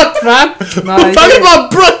Brooke. Brooke, fam. Nah, I'm you talking get-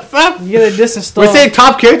 about Brooke, fam. You get a distance still. We're saying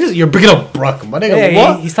top characters. You're bringing up Brooke, my nigga.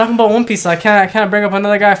 Yeah, what? he's talking about One Piece, so I can't bring up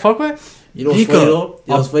another guy I fuck with. You know what's funny though?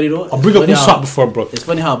 You know what's funny though? I'll bring up It's funny Usopp before Brooke. It's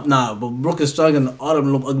funny how but Brooke is stronger than all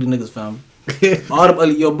them little ugly niggas, fam. All them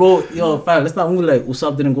ugly, fam. Let's not move like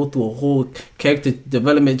Usopp didn't go through a whole character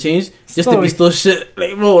development change just to be still shit.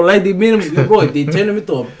 Like bro, like they made him, bro. They turned him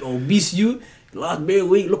into a obese youth. Lost bare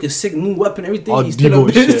weight, looking sick, new weapon, everything. All He's still a Debo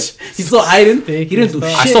bitch. He's still hiding. Fake He didn't do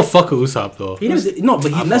stuff. I shit. still fuck with Usopp though. He didn't, no, but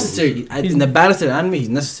he's necessary. In the balance of the anime, he's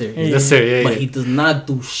necessary. Yeah. That's it, yeah, But yeah. he does not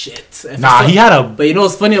do shit. And Nah, for he some- had a. But you know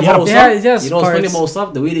what's funny about Yeah, Usopp? yes, You know what's funny parts. about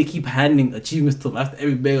Usopp? The way they keep handing achievements to him after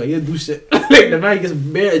every bag, he didn't do shit. Like the man gets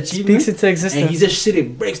bare achievements, Speaks into existence. and he's just shit.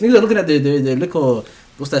 It breaks. Niggas are looking at their little,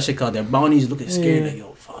 what's that shit called? Their bounties, looking scared. Yeah. Like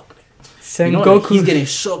yo, fuck. Sen You know, like, Goku. he's getting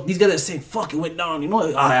shook. These guys are saying, "Fuck, it went down." You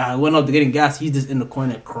know, I went up to getting gas. He's just in the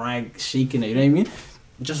corner crying, shaking it. You know what I mean?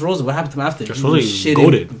 Just Rosa, what happened to him after? Just He Rosa, was he shitting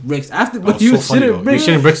goated. bricks after, That but was he so was funny, though. shitting He bricks.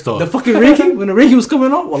 was shitting bricks though. The fucking ranking when the ranking was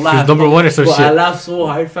coming up, He wallahi. was number one or some Bro, I shit. laughed so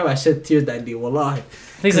hard, fam. I shed tears that day, wallahi.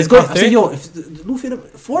 He's Let's like, go. top I three? said, yo, if Luffy hit him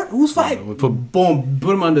four, who's five? we put Boom,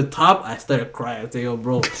 put him on the top. I started crying. I said, yo,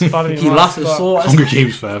 bro, Probably he wrong lost his spot. soul. I Hunger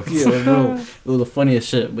Games, fam. yeah, bro, it was the funniest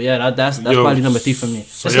shit. But yeah, that's Yo, probably number 3 for me. so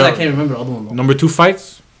Just because yeah. I can't remember the other one. Though. Number 2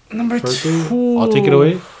 fights. Number Firstly, 2. I'll take it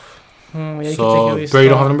away. Yeah, you can take it So, away. Barry, you still.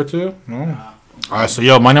 don't have number 2? No. Alright, so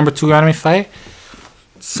yo, my number 2 anime fight.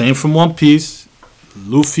 Same from One Piece.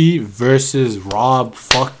 Luffy versus Rob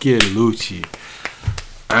fucking Lucci.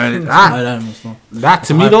 And that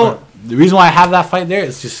to me though, the reason why I have that fight there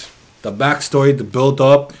is just the backstory, the build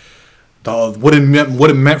up, what it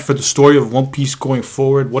meant for the story of One Piece going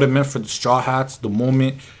forward, what it meant for the Straw Hats, the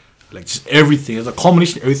moment, Like just everything. It's a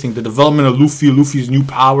culmination of everything. The development of Luffy's new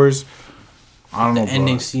powers. I don't know. The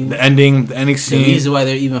ending bro. scene. The ending scene. The reason why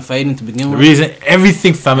they're even fighting to begin The with. reason,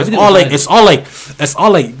 everything, fam. It's Everything all was like, nice. it's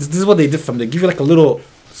all like. This is what they did, fam. They give you like a little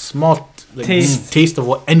small like, taste of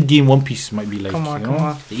what Endgame One Piece might be like. Come on, you come know?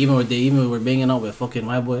 on. They even were banging out with fucking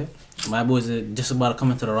my boy. My boy's just about to come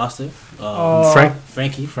into the roster.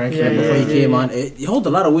 Frankie. Yeah, Before he yeah, came yeah. on, he holds a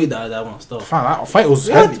lot of weight. That one stuff. Fam, that fight was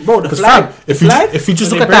What? heavy. Bro, the 'Cause, flag- fam, the if you flag? if you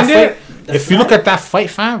just When look they at that burned fight, The if you look flag? at that fight,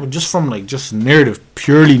 fam, just from like just narrative,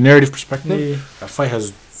 purely narrative perspective, Yeah. that fight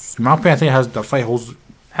has, in my opinion, I think that fight holds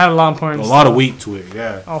Had a lot of a importance. lot of weight to it.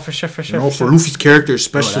 Yeah. Oh, for sure, for You sure. know, for for sure. Luffy's character,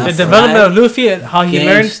 especially. The That's development right. of Luffy and how he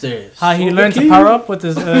learned Gangsters. to power up with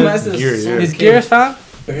his his gears, fam.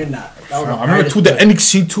 I remember too the ending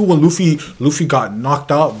scene too when Luffy got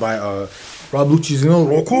knocked out by Rob Lucci's, you know,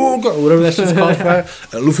 whatever that shit's called, man.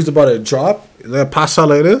 And Luffy's about to drop, and then pass out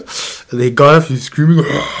like this, and they got up, he's screaming.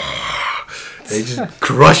 They just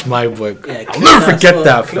crushed my boy. Yeah, I'll never forget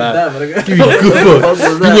that, fam. Give me goosebumps.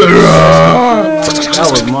 That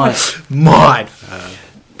was mine. Mod.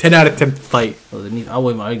 10 out of 10 fight. I wouldn't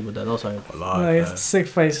even argue with that. That was hard. A lot, Like, man. it's a sick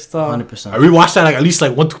fight stuff. 100%. I rewatched that like at least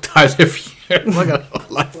like 1-2 times every year. I'm not gonna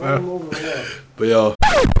lie, fam. But yo,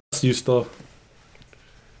 that's you still.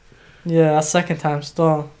 Yeah, that second time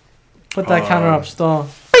stall. Put that counter up stall.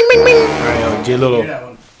 Alright, yo, J Little. Hear that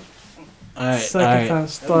one. Alright, Second alright. time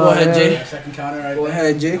stall. Go ahead, Jay. Yeah, second counter right Go there.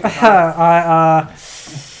 ahead, Jay.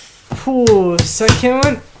 Second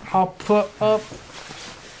one, I'll put up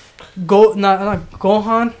not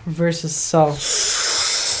Gohan versus Cell.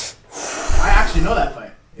 I actually know that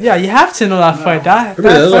fight. Yeah, you have to know that fight. That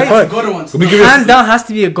that's a fight, fight. Go to one. Let me give you. hands down, has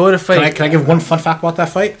to be a go to fight. Can I give one fun fact about that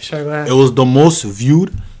fight? Sure, go ahead. It was the most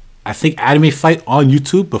viewed, I think, anime fight on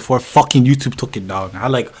YouTube before fucking YouTube took it down. It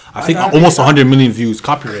had like I think almost 100 million views,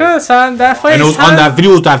 copyright. Cause son, that fight. And it is was on hand- that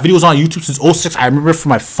video. That video was on YouTube since 06. I remember it from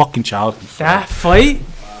my fucking childhood. That fight.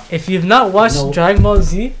 If you've not watched No. Dragon Ball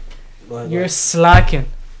Z, Go ahead, you're slacking.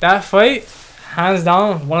 That fight, hands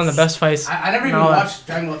down, one of the best fights. I never even No. watched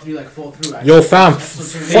Dragon Ball 3 like full through. Yo, fam, So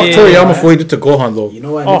fuck Yeah. Toriyama for what he did to Gohan though. You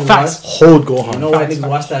know why Oh, niggas facts. watch? Hold You Gohan. know why Facts, niggas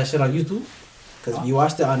watch that shit on YouTube? Because if you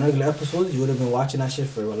watched it on regular episodes, you would have been watching that shit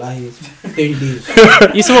for wallahi 30 days.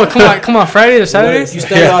 You saw what? Come on, Fridays or If Saturdays? you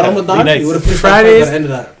started out Ramadan, Nice. you would have finished Fridays. at the end of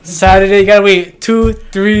that. Saturday, you gotta wait 2,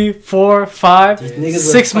 3, 4, 5, These niggas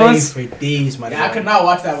 6 were fighting months. for days, my Yeah, I nigga. could not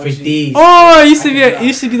watch that For with you. days. Oh, it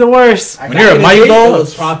used to be the worst. I When you're a can't- Mayu It though,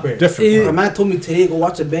 was proper. different. Yeah. My man told me today go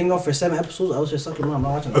watch a bang off for 7 episodes. I was just sucking. I'm not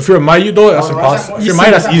watching. If you're a Mayu though, that's Oh, impossible. If you you're see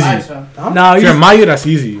Mayu, that's that easy. live, fam. No, If you're a you, Mayu, that's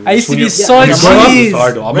easy. I used to When be you're- so when you're growing up, cheese. it's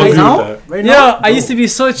hard though. I'm Right gonna now, agree with that. right Yo, now, I used to be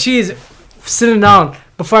so cheese sitting down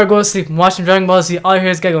before I go to sleep, watching Dragon Ball Z. All I hear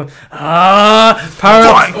is guy going, power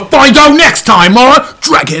up. Find out next time on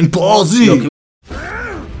Dragon Ball Z. Yo,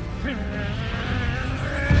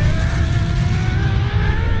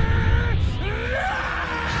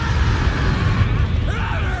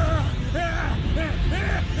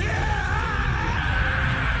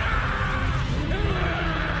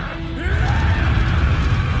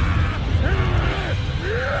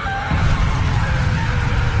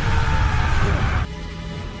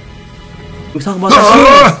 Can we talk about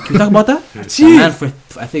that? Can we talk about that? Jeez. Man, for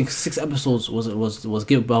I think 6 episodes was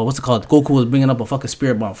given. What's it called? Goku was bringing up a fucking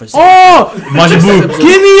spirit bomb for 6 Oh, Majin Buu.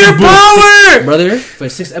 give me your power. brother. For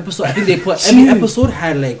 6 episodes, I think they put every episode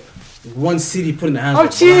had like one city put in the hands. I'm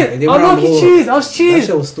of cheese. They I'm went around the lucky whole- cheese. I was That cheese.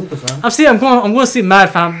 shit was stupid, fam. I'm going to sleep mad,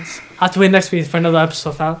 fam. I have to wait next week for another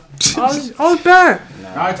episode, fam. I was banned.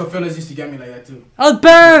 Naruto fillers used to get me like that too. I was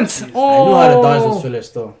banned. I knew how to dodge those Oh, fillers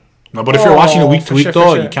though. No, but if you're watching it week to for week sure, for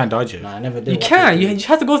though, sure. you can't dodge it. Nah, I never did. you watch can't. it. You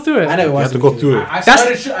have to go through it. I never You watched have to it go week through it.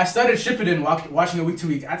 I started shipping in watching it week to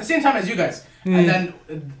week at the same time as you guys. And then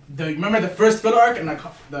remember the first filler arc and like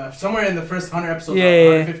somewhere in the first 100 episodes, Yeah, or yeah, yeah.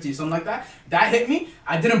 150, something like that. That hit me.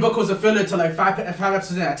 I didn't book it was a filler till like five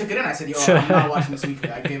episodes in. I took it in. I said, yo, I'm not watching this week.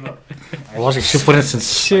 I gave up. I was watching Shippuden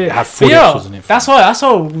since Shit. I had But 40 yo, episodes in it. that's why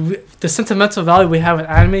the sentimental value we have with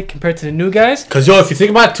anime compared to the new guys. Cause yo, if you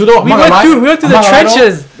think about it too though, We went through the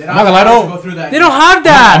trenches. They I'm not gonna lie have though. to go through that. They don't have I'm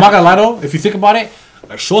that. not gonna lie though, if you think about it,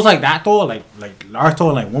 like shows like that though, like Naruto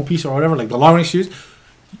and like One Piece or whatever, like the long range series,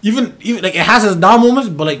 even like it has its down moments,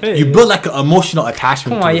 but like Yeah, you yeah. build like an emotional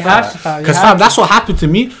attachment. Come on, to you it, have to, fam. You Cause have fam, to. that's what happened to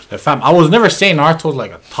me. Like fam, I was never saying Naruto's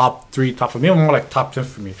like a top 3, top for me, more like top 10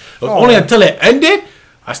 for me. It was only until it ended,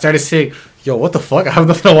 I started saying, yo, what the fuck? I have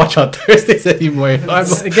nothing to watch on Thursdays anymore. You know? It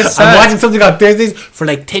gets I'm sad. watching something on Thursdays for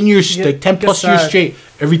like 10 years, It like 10 gets plus years sad. straight.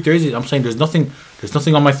 Every Thursday, I'm saying there's nothing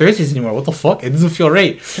on my Thursdays anymore. What the fuck? It doesn't feel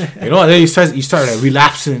right. You know, and then you start like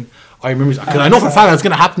relapsing I remember because I know for a fact that's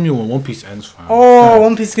gonna happen to me when One Piece ends, fam. Oh,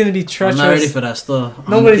 One Piece is gonna be I'm treacherous. not ready for that stuff.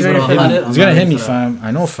 Nobody's ready for that. It's gonna hit me, fam.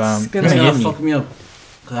 I know, fam. It's gonna It's hit gonna me. fuck me up.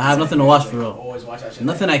 Cause I have nothing to watch for real. Always watch that shit.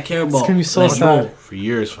 Nothing I care about. It's gonna be so Like, sad. bro, For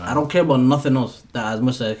years, fam. I don't care about nothing else that as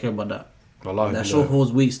much as I care about that. Wallahi, That show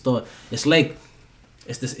holds weight still. It's like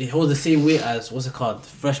it holds the same weight as what's it called?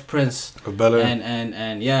 Fresh Prince. Of Bel-Air.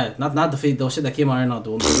 And yeah, not the fake the shit that came out right now, the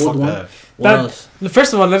old Fuck one. that. What That- else?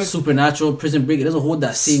 First of all, let me. Supernatural, Prison Break, it doesn't hold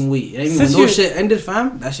that same weight. You know what I mean? Since When those you- shit ended,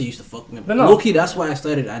 fam, that shit used to fuck me up. But no. Low-key, that's why I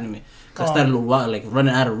started anime. Cause I started like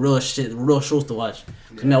running out of real shit, real shows to watch.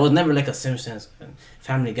 Cause I was never like a Simpsons,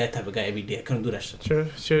 Family Guy type of guy every day. I couldn't do that shit.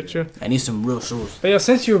 True. I need some real shows. But yo,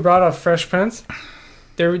 since you brought up Fresh Prince,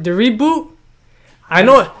 the reboot, I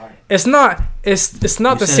know it's not the said same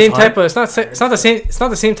it's type hard? of it's not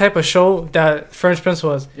the same type of show that Fresh Prince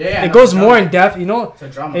was. Yeah, It goes more in depth, you know. It's a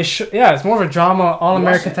drama. It's more of a drama, all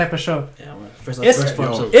American it? type of show. Yeah, man. First It's- four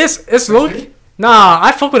episodes. It's low. Nah,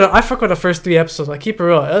 I fuck with the first 3 episodes. I keep it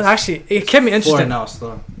real. It kept me Four interested. now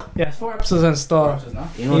still. Yeah, 4 episodes installed.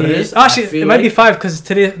 You know what it is? Actually, I feel it might be like 5 because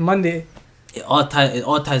today Monday. It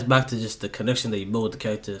all ties back to just the connection that you build with the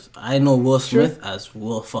characters. I know Will Smith as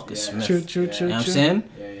Will fucking Smith. True. You know what I'm saying?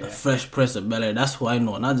 The Fresh Prince of Bel-Air. That's who I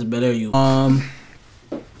know. Not just Bel-Air you.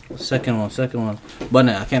 Second one. But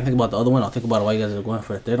nah, I can't think about the other one. I'll think about why you guys are going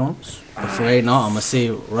for the third one. But for right now, I'm gonna say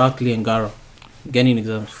Rock Lee and Garo. Getting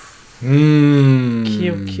exams.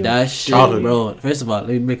 Cute. That shit, Childhood. bro. First of all, let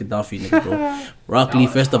me break it down for you niggas, bro. Rock Lee,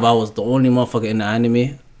 first of all, was the only motherfucker in the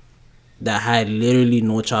anime that had literally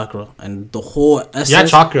no chakra, and the whole essence. He had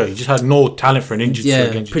chakra. He just had no talent for ninjutsu. Yeah,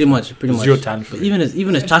 or genjutsu. pretty much. Zero talent for But it.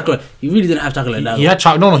 even his chakra, he really didn't have chakra like that. He had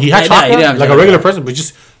chakra. No, he had Yeah, chakra he didn't have like a chakra. regular person, but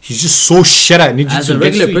he's just so shit at ninjutsu. As a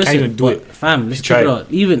regular genjutsu, person, he can't even do but it. fam, let's He check it tried. out.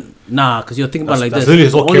 Even cause you're thinking about it like That's this. literally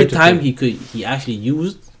his The whole only character time thing. he actually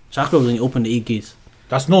used chakra was when he opened the 8 gates.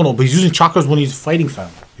 That's no, but he's using chakras when he's fighting, fam.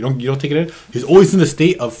 You don't take it in. He's always in the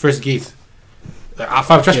state of first gate.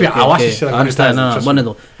 Fam, trust me, I watch this shit. Like I understand. No, trust one me. of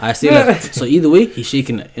them. I say that. So either way, he's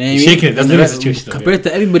shaking it. You know what I mean? He's shaking it. That's And the rest- situation, though, Compared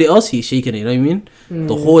to everybody else, he's shaking it. You know what I mean?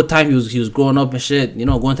 The whole time he was growing up and shit. You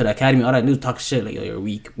know, going to the academy, all that new talk shit like, yo, you're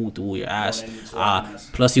weak, ooh, your ass.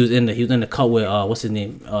 Plus he was in the cut with what's his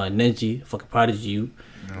name, Neji, fucking Prodigy.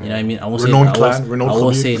 You know what I mean? I won't Renowned say. clan, renowned I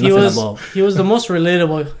won't say community. nothing about. He was the most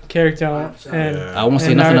relatable character, and I won't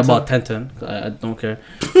say and nothing Naruto. about Tenten. I don't care.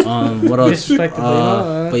 What else? Disrespectful, you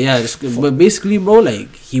know, But yeah, but basically, bro,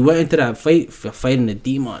 like he went into that fight for fighting the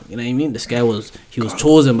demon. You know what I mean? This guy was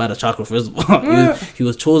chosen by the chakra. First of all, he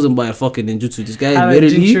was chosen by a fucking ninjutsu. This guy Had a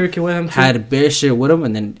literally Jinchuriki with him too. had bear shit with him,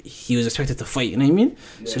 and then he was expected to fight. You know what I mean?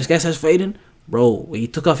 So this guy starts fighting, bro. When he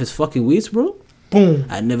took off his fucking weights, bro. Boom.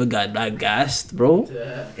 I never got that gassed, bro.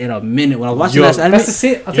 In a minute when I was watching Yo, that anime. That's the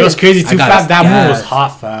same. You know what's crazy too? I got Fam, that move was gassed.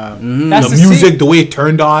 hot, fam. That's The the music, same- the way it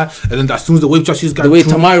turned on, and then as soon as the wave just got The way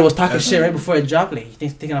through- Tamari was talking shit right before it dropped, like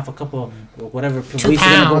he's taking off a couple of whatever weights, and then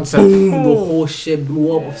pounds. boom, the whole shit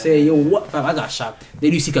blew up. I'm saying, yo, what? Fam, I got shocked.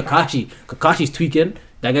 Then you see Kakashi. Kakashi's tweaking.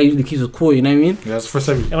 That guy usually keeps it cool. You know what I mean? Yeah, that's the first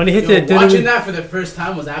time. And when he hit Yo, it, watching that for the first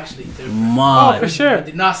time was actually different. Man. Oh, for sure. I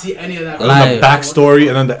did not see any of that. And then the Live. backstory,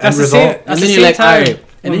 and then the end That's the result. same. And That's then the you're same like, time alright. And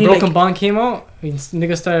when then you're Broken like, Bond came out.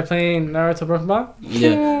 Niggas started playing Naruto Broken Bond.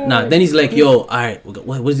 yeah. Nah, then he's like, yo, alright,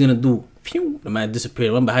 what's he gonna do? Phew. The man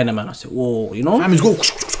disappeared. Went behind the man. I said, whoa, you know? Fam, he's go.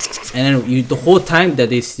 And then the whole time that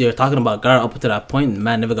they're talking about Gara up to that point, the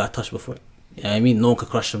man never got touched before. You know what I mean? No one could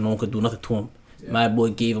crush him. No one could do nothing to him. My boy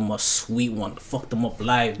gave him a sweet one, fucked him up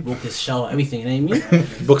live, broke his shell, everything. You know what I mean?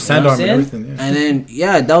 Book sand You know arm what and I'm everything. saying?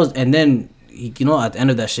 Yeah. And then that was, and then he, you know, at the end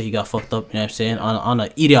of that shit, he got fucked up. You know what I'm saying? On a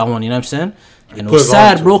idiot one. You know what I'm saying? And it put was his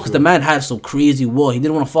sad, arm bro, to it, because too. the man had some crazy will. He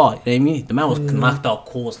didn't want to fall. You know what I mean? The man was knocked out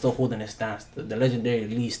cold, still holding his stance, the legendary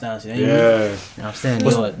Lee stance. You know what I mean? Yeah. You know what I'm saying?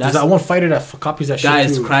 What's- Yo, There's that's that one fighter that copies that guy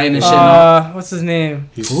shit is too. crying and shit now. What's his name?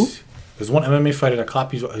 There's one MMA fighter that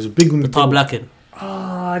copies. He's a big one. Tall black kid.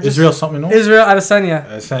 Israel something, no? Israel Adesanya.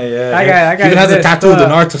 Yeah. That guy He even has a is tattoo of the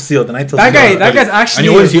lit. Naruto seal. The Naruto That seal. guy's actually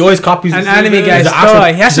And he always copies an his- anime guy. he's an Still,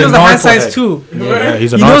 he actually knows the hand Naruto signs head. too. Yeah,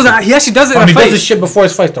 he's a He knows Naruto. that. He actually does it in Fam, a he does fight. this shit before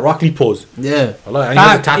his fight, the Rock Lee pose. Yeah. Wallah, and he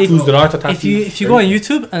has the Fam, tattoos, the Naruto tattoos. If you go on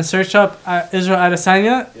YouTube and search up Israel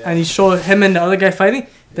Adesanya and you show him and the other guy fighting,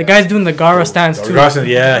 the guy's doing the Gara stance too.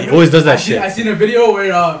 Yeah, he always does that I shit. seen a video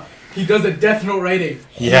where he does the death note writing.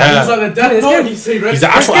 Yeah. He's on the death note. He's He's the This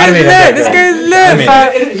actual guy's anime. lit. This guy's lit.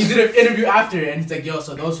 fam. He did an interview after, and he's like, "Yo,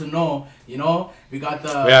 so those who know, you know, we got the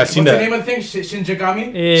Yeah, I seen what's that. the name of the thing?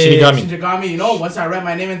 Shinigami. Shinigami. Shinigami. You know, once I write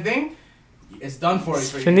my name and thing, it's done for you.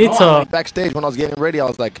 Finito. Backstage when I was getting ready, I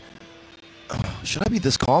was like, should I be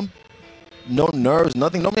this calm? No nerves,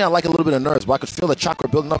 nothing. Normally I like a little bit of nerves, but I could feel the chakra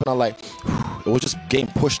building up, and I'm like, it was just getting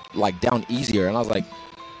pushed like down easier, and I was like,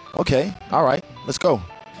 Okay, all right, let's go.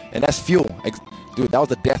 And that's fuel. Dude, that was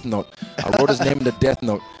the death note. I wrote his name in the death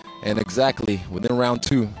note. And exactly, within round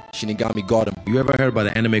 2, Shinigami got him. You ever heard about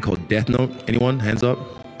the anime called Death Note? Anyone? Hands up.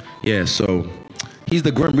 Yeah, so he's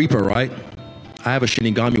the Grim Reaper, right? I have a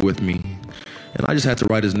Shinigami with me. And I just had to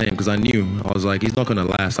write his name because I knew. I was like, he's not going to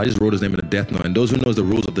last. I just wrote his name in the Death Note. And those who knows the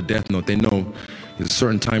rules of the Death Note, they know there's a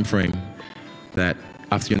certain time frame that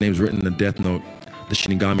after your name's written in the Death Note, the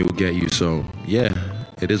Shinigami will get you. So, yeah,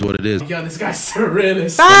 it is what it is. Yo, this guy's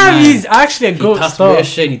surrealist. He's actually a goat. He talks bare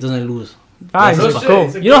shit and he doesn't lose. He's no a shit, goat.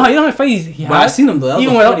 he's a You know goat. how many fights he But I has? seen him though. That was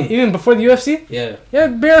Even funny. even before the UFC? Yeah. Yeah,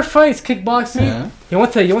 bare fights, kickboxing. Yeah. He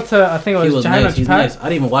went to I think it He was was China, nice. He's Japan. nice. I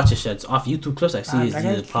didn't even watch his shit. It's off YouTube clips. I see his That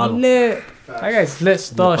guy's problem. lit. That guy's lit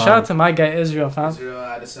still. Shout out to my guy Israel, fam. Israel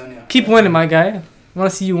Adesanya. Keep winning, my guy. I want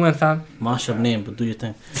to see you win, fam. Mash up name, but do your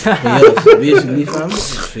thing. But yo, so basically, fam.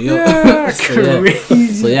 So, yo, Yeah, so, yeah. crazy.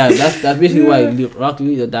 So yeah, that's basically why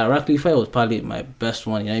that Rock Lee fight was probably my best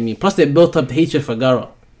one. You know what I mean? Plus they built up hatred for Gara,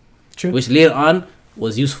 True. which later on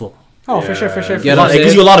was useful. Oh, for sure. Yeah, It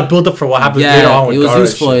gives you a lot of build up for what happens later on with it was Gaara and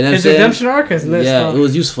useful. shit. You know what I'm His saying? redemption arc is lit. Yeah, still. it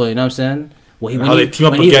was useful. You know what I'm saying? How they team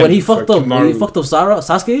up again when he for fucked up, when he Kimaru. fucked up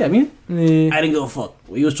Sasuke, I mean, Yeah. I didn't give a fuck.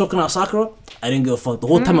 When he was choking out Sakura, I didn't give a fuck. The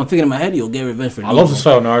whole time I'm thinking in my head, you'll get revenge for I love this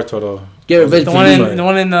fight with Naruto though. Get revenge The for one Lee. in the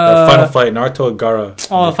one in The final fight, Naruto and Gaara.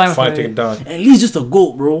 Oh, the final fight. Take it down. And Lee's just a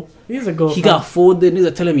goat, bro. He's a goat. He got folded. Niggas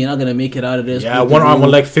are telling me you're not gonna make it out of this. Yeah, one arm with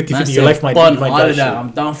like 50-50. Man Your said, life might "Fun, die. all of that.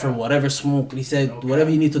 I'm down for whatever smoke." He said, "Whatever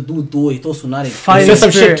you need to do it." He told Tsunade. He Fighting said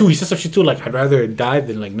some spirit. shit too. He said some shit too. Like I'd rather die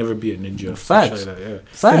than like never be a ninja. Facts. Shit like that, yeah.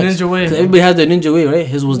 Facts. The ninja way. 'Cause everybody has their ninja way, right?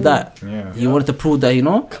 His was that. Yeah. He wanted to prove that, you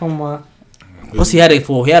know. Come on. Plus, he had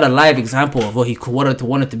a live example of what he wanted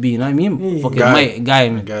to be. You know what I mean? Yeah. Fucking Guy. guy,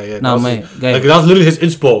 man. Guy, yeah, Nah, that was my his- guy. Like that was literally his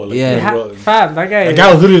inspo. Like, Yeah. bro, Fab, that guy. that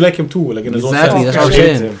guy was literally like him too. Like in his Exactly. own That's sense. what I'm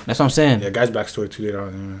Related to saying. him. That's what I'm saying. Yeah, guy's backstory too later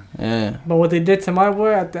on. Yeah. But what they did to my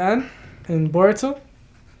boy at the end in Boruto,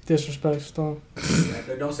 disrespect still.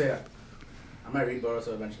 Yeah, don't say that. I might read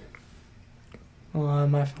Boruto eventually. Oh,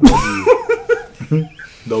 my fault.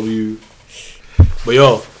 W. But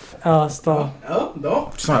yo, Oh, stop. Oh,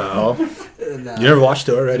 no? it's not at all. You never watched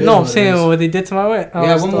it already? No, I'm what it saying is. what they did to my boy. Oh,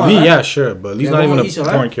 Yeah, stop. one more. Me, yeah, sure, but he's Yeah, not one even more a each, porn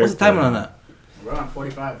alright? character. What's the timing on that? We're on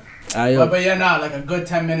 45. Yo. But yeah, nah, like a good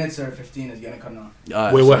 10 minutes or 15 is getting cut off.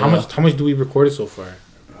 Alright, Wait, so, how much do we record so far?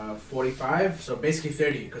 45, so basically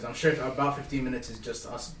 30, because I'm sure about 15 minutes is just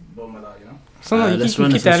us boom it out, you know? Sometimes let's you can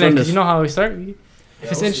run keep this, let's that in run because this. you know how we start. If Yeah, it's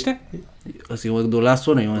we'll see. interesting, Let's see. We'll do the last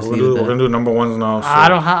one. Or you want to We're see gonna, it? do, we're gonna do number ones now. So. I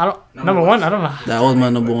don't. Number Number one, I don't know. That was my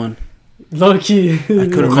number one. Low key. I couldn't We'll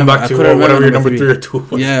come remember. back I to couldn't whatever remember your number three. 3 or 2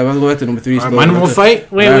 was. Yeah, we're gonna go back to number 3. Alright, my number 1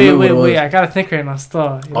 fight. Wait, I wait, remember wait, what it wait. was. I gotta think right now. Still.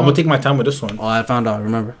 I'm gonna take my time with this one. Oh, I found out.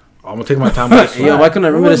 Remember? I'm gonna take my time with this one. Yo, why couldn't I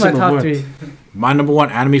remember What was this my shit top before? 3? My number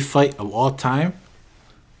 1 anime fight of all time.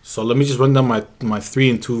 So let me just run down my 3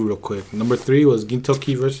 and 2 real quick. Number 3 was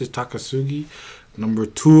Gintoki versus Takasugi. Number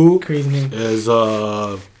 2 Crazy name. is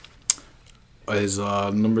number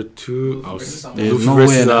 2. I was There's Luffy no way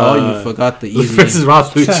versus in hell you forgot the Luffy easy versus name.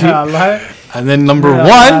 Ralph Lucci. Lie. And then number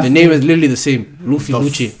Yeah, 1, The name is literally the same. Luffy the,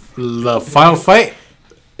 Lucci. the final fight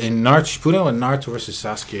in Naruto Shippuden with Naruto versus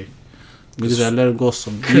Sasuke. Because I let it go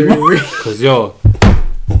some. Cause yo,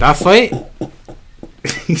 that fight.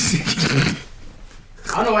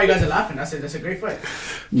 I don't know why you guys are laughing. That's a great fight.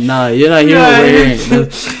 Nah, you're not hearing Yeah, what we're yeah. hearing.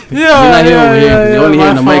 That's- Yeah, not here over here. You're only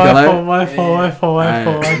hearing the mic, alright? My fault.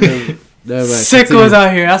 Alright, there, right, Sickos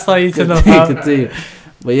out here. That's all you need to know. continue, Pal. continue.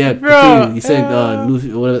 But yeah, Bro, continue. You said yeah.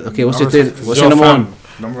 Luffy. Okay, what's your Naruto third? versus- What's yo, your number fam, one?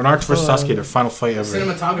 Number Naruto versus Sasuke, their final fight ever.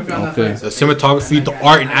 Cinematography on that Okay. fight. The cinematography, the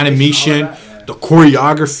art and animation, the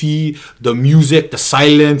choreography, the music, the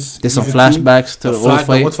silence. There's some even flashbacks to the old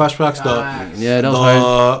fight. What flashbacks? Yeah, that was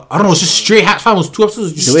hard. I don't know. It's just straight. Fam, it was 2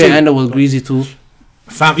 episodes. Just The way it straight. ended was greasy too.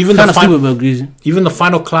 Fam, even Kind the of stupid, but greasy. even the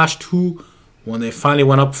final clash 2, when they finally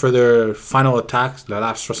went up for their final attacks, the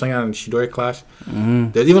last Rasengan and Chidori clash.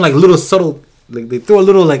 There's even like little subtle, like they throw a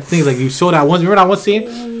little like things like you show that one. Remember that one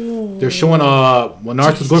scene? They're showing when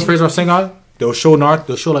Naruto's going for his Rasengan. They'll show Naruto.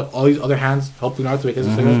 They'll show like all these other hands helping Naruto make his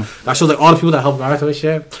Rasengan. That shows like all the people that helped Naruto and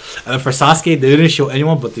shit. And then for Sasuke, they didn't show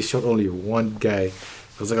anyone, but they showed only one guy.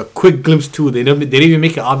 It was like a quick glimpse too. They didn't even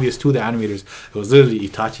make it obvious to the animators. It was literally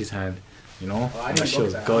Itachi's hand. You know, I didn't that shit book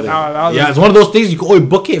was that. goated. That was Yeah, it's one of those things you can only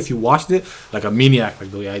book it if you watched it like a maniac, like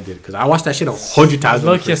the way I did. Because I watched that shit 100 times.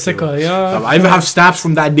 Look, you're sicko, yo. I even have snaps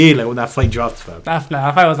from that day, like when that fight dropped. Fam,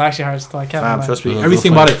 That fight was actually hard still. I can't lie. trust me, It was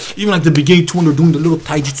everything a good about it. Even like the beginning too when they're doing the little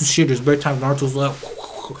taijutsu shit. There's bare times Naruto's like,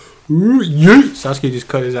 yeah. Sasuke just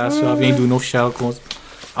cut his ass off. He ain't doing no shadow clones.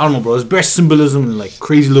 I don't know, bro. There's bare symbolism and like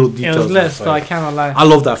crazy little It details. was in lit that still. I fight. can't lie. I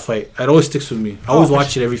love that fight. It always sticks with me. I always for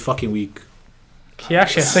watch it every fucking week. He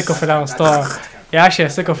actually a sicko for that one, still. He actually a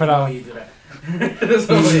sicko for that one.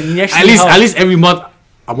 He At actually least every month,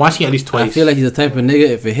 I'm watching at least twice. I feel like he's the type of nigga,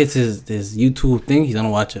 if it hits his YouTube thing, he's gonna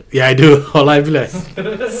watch it. Yeah, I do. Online, be like,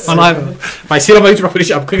 if I see it on my YouTube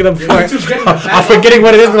recommendation, I'm clicking up before. I'm forgetting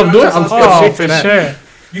what it is that I'm doing. I'm straight for that. Sure.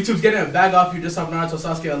 YouTube's getting a bag off you just have Naruto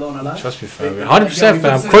Sasuke alone, alive. Trust me, fam. 100%,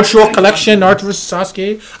 fam. Crunchyroll collection, Naruto vs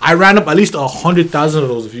Sasuke. I ran up at least 100,000 of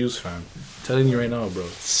those views, fam. I'm telling you right now, bro.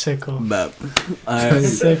 Sicko. Bad. Alright.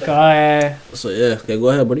 Sicko, yeah. So yeah, okay, go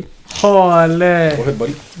ahead, buddy. Holy. Go ahead,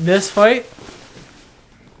 buddy. This fight,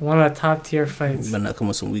 one of the top tier fights. You better not come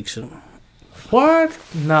with some weak shit. What?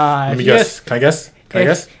 Nah. Let me if you guess. Can I guess? Can I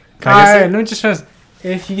guess? Alright, let me just first.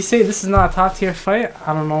 If you say this is not a top tier fight,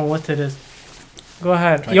 I don't know what it is. Go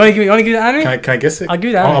ahead. You want to give me the anime? Can I guess it? I'll give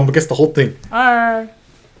you the I'm anime. gonna guess the whole thing. Alright.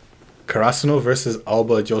 Karasuno versus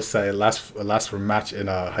Alba Josai last match in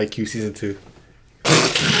Haikyuu season 2.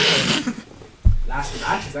 Last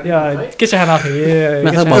match? Is that Yeah, get your hand off me. Yeah.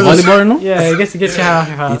 Man, talking about volleyball right now? Yeah, get your hand off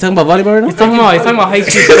me. You fam. talking about volleyball right now? He's talking about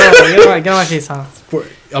Haikyuu. Get on my face, huh?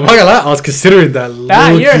 I'm not gonna lie, I was considering that. That,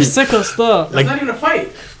 you're a low-key. sicko still. That's not even a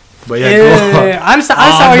fight. But yeah, Yeah, go on. I understand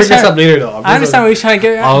I'll what bring you're this up trying. later though. I understand what you're trying to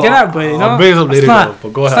get at, but you know, I'll bring this up later it's not, though.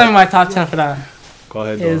 But go it's not in ahead. my top 10 for that. Go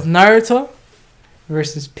ahead Is though. Naruto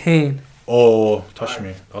versus Pain. Oh, touch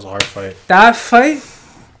me. That was a hard fight. That fight,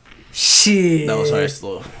 shit. That was hard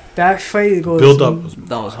slow. That fight goes. Build up. That was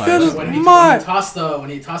Build hard. up. When he Mad. tossed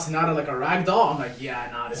Hinata like a rag doll, I'm like, yeah,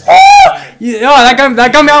 nah, this is Yeah,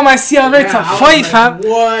 that got me out my seat already to fight, fam.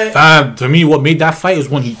 What? Fam, to me, what made that fight is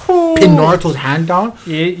when he pinned Naruto's hand down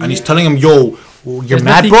and he's telling him, "Yo, you're There's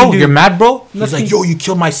mad, nothing you bro. can do. You're mad, bro." He's Nothing. like, "Yo, you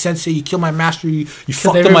killed my sensei. You killed my master. You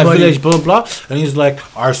fucked up my everybody. village. Blah blah blah." And he's like,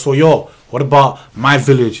 "Alright, so yo, what about my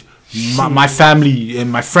village?" My family and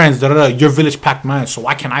my friends, your village packed mine, so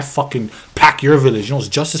why can't I fucking pack your village? You know, it's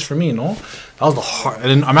justice for me, you know? That was the hard. And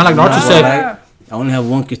then, I mean, like Naruto said, Yeah. I only have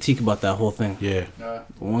one critique about that whole thing. yeah.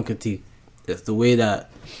 One critique. It's the way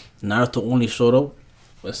that Naruto only showed up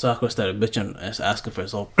when Sakura started bitching and asking for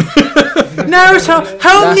his help. Naruto,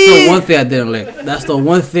 help That's me. the one thing I didn't like. That's the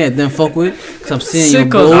one thing I didn't fuck with. Cause I'm seeing your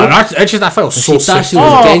Sicko. bro. Naruto, actually, that fight was She so thought sick. she was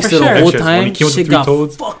Oh, a for gangster sure. the whole When he time. came with the Shit three got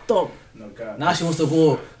toads. fucked up. No, God. Now she wants to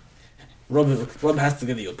go rub hands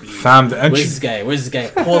together, yo, please. Fam, the entry. Where's this guy? Where's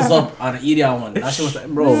this guy? Pulls up on an Iria one. Now she wants to,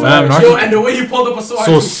 bro. Fam, what? Yo, and the way he pulled up was so So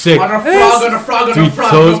hard. sick. On a frog, on a frog, on Three a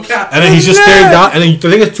frog, toes, no cap. and then he's just staring down. And then the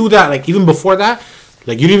thing is too that like even before that,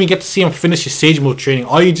 like you didn't even get to see him finish his sage mode training.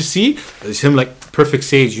 All you just see is him like perfect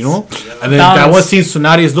sage, you know. And then that one scene,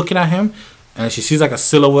 Tsunade is looking at him, and she sees like a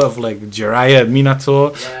silhouette of like Jiraiya and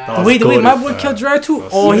Minato. Yeah. That was Wait, goated, my boy fam. killed Jiraiya too. That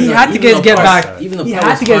was Oh, he sick. had to get his get back. Even the He part had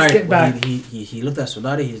was to get his hard get when back. He looked at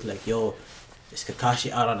Tsunade. He's like, yo, is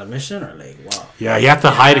Kakashi out on a mission or like wow? Yeah, he had to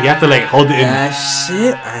hide it. He had to like hold it in That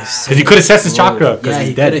shit, I said. because he could have set his Bro, chakra because yeah, he's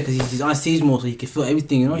he dead. because he's on stage mode, so he can feel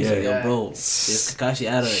everything. You know, he's Yeah. like, yo, Yeah. bro, is Kakashi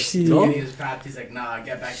out of it? Shit. You know? He was packed. He's like, nah,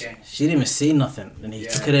 get back in. She didn't even say nothing. Then he Yeah.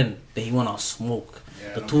 took it in. Then he went on smoke.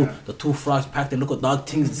 Yeah, the no two cap. the two frogs packed the look of dog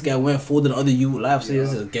things. This guy went folded the other you laugh. Say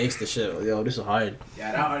this is gangster shit. Yo, this is hard.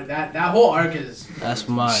 Yeah, that whole arc is. That's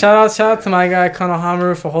mine. Shout out to my guy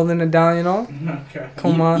Konohamaru for holding it down. You know, Okay.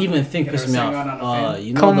 come on, Even think Get pissed her me sang off. on the fan.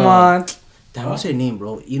 You know come the, on. Damn, what's her name,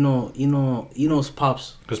 bro? Ino's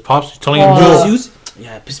pops. His pops telling him, Oh. Those yo, used,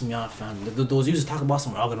 yeah, it pissed me off, fam. Those used to talk about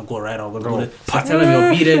something. I'm gonna go right. I'm gonna do this. Start telling me,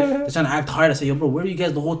 yo, beat it. They're trying to act hard. I say, yo, bro, where are you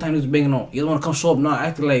guys the whole time? This banging on. You don't wanna come show up now,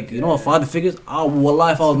 acting like you know what father figures. Oh,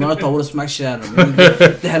 wallah, if I was Naruto, I would've smacked shit out of him.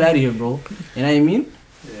 Get the hell out of here, bro. You know what I mean?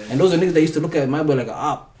 And those are niggas that used to look at my boy like a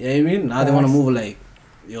op. You know what I mean? Now they wanna move like,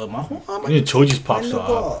 yo, my home. I need Choji's pops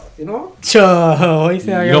up. You know? What you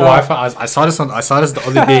think? You know why? I saw this the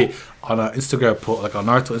other day on an Instagram post, like a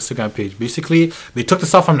Naruto Instagram page. Basically, they took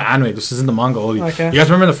this off from the anime. This is in the manga only. Okay. You guys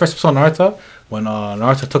remember the first episode of Naruto when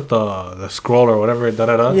Naruto took the scroll or whatever?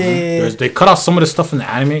 Yeah. They cut out some of the stuff in the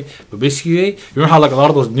anime, but basically, you remember how like a lot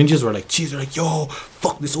of those ninjas were like, "Geez, they're like, yo,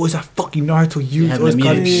 fuck this, always that fucking Naruto you, Having always a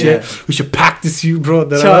cutting meeting, shit. yeah. We should practice you, bro."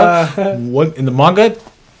 One in the manga,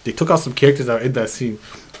 they took out some characters that were in that scene.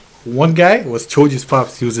 One guy was Choji's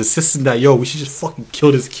pops. He was insisting that, yo, we should just fucking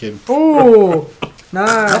kill this kid. Ooh, nah,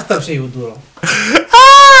 That's tough shit he would do though.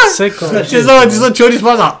 sicko. Just on Choji's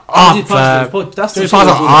pops are up, fam. That's Choji's the pops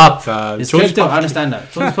are up, fam. His Choji's character, I pops understand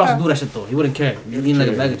that. Choji's supposed to do that shit though. He wouldn't care. He'd eat like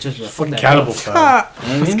a bag of chips. Fuck fucking that. cannibal, fam. You know what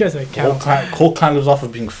I This mean? guy's a cow. Cold kind lives off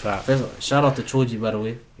of being fat. First of all, shout out to Choji, by the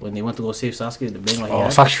way, when they went to go save Sasuke, the bang like Oh, he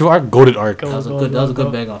had. Sasuke arc, goated arc. Go. That was a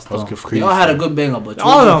good bang on That was good for They all you, had a fam. good bang on, but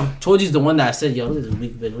All of them. Choji's the one that I said, yo, look at this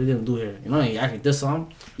weak bitch. What are you gonna do here? You know, he actually did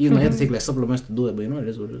something. Even though he had to take like supplements to do it, but you know, it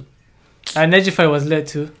is what it is. That Neji fight was lit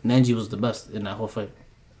too. Nenji was the best in that whole fight.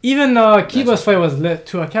 Even Kiba's fight was lit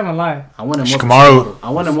too. I can't lie. I wanted more. Shikamaru. I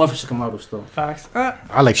wanted more for Shikamaru still. Facts.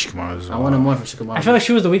 I like Shikamaru as well. I wanted more for Shikamaru. I feel like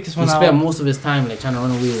she was the weakest he one. spent most of his time like trying to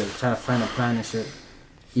run away, like trying to find a plan and shit.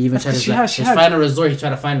 He even tried to she his final resort. He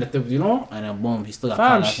tried to find the thing, you know, and then boom, he still got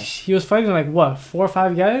Fam, caught. he was fighting like what, 4 or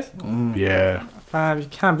 5 guys? Yeah. Fam, you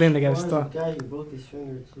can't blame the guy still. The guy who broke his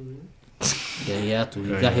finger too. Yeah, he had to.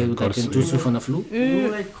 He Yeah, got hit with go like to jutsu sleep. from the flu. You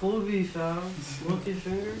look like Kobe, fam. Broke his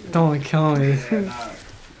finger. Don't kill me.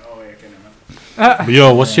 Oh wait, okay, never mind. But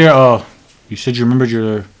yo, what's your you said you remembered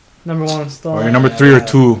your Number 1 still. or your number 3 or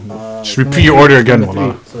 2. Just repeat your order again,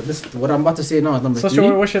 Wala. So this, what I'm about to say now is number So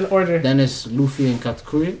 3. what's your order? Then it's Luffy and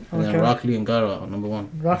Katakuri, and Okay. then Rock Lee and Gara on number 1.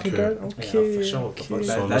 Rocky Okay. guard? Yeah, Okay. for sure. okay. So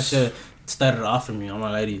That let's- shit started off for me. I'm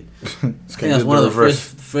not lying to you. I Let's think get that's the one of the reverse.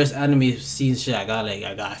 first anime scene shit I got.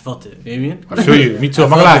 I felt it. You know what I mean? I feel you. Me too.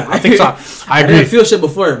 I'm not gonna lie. I think so. I I didn't agree. feel shit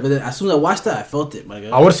before, but then as soon as I watched that, I felt it. My I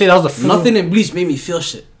God. would say that was the first. Nothing in Bleach made me feel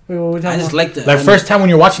shit. Wait, what we I talking just about? liked it. Like first time when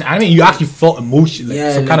you're watching anime, you actually felt emotion,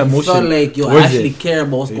 like some kind of you emotion. felt like you towards actually it. care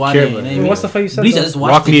about what's You going on. care You know about what it. I mean? What's the fight you said? Bleach, I though? just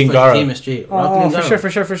watched Rock Lee it and for Gaara. entertainment straight. Rock Lee Oh, and for Gaara. sure, for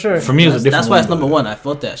sure, for sure. For me, it's a different. That's why it's one. number 1. I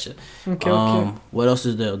felt that shit. Okay. What else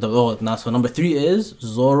is there? Now, so number 3 is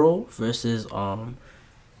Zoro versus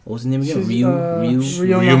what was his name again?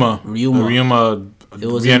 Ryuma. Ryuma. It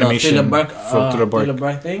was in the reanimation Thriller Bark, from Thriller Bark. Thriller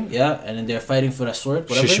Bark thing, yeah, and then they're fighting for that sword,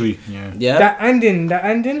 whatever. Shishui. Yeah. Yeah, That ending.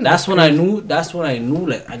 that's when I knew. That's when I knew.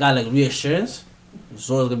 Like I got like reassurance.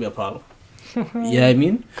 Zoro's gonna be a problem. Yeah, I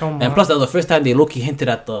mean, Come on. and plus that was the first time they low-key hinted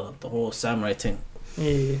at the whole samurai thing.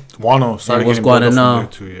 Yeah. Wano started what's getting going built on up now?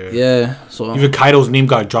 from there too. Yeah. Yeah, so Even Kaido's name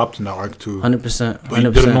got dropped in that arc too. 100%, But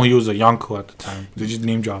you didn't know 100%, he was a Yonko at the time. They just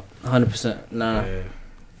name dropped. 100%. Nah, Yeah.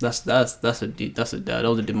 that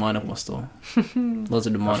was a demonic one still. That was a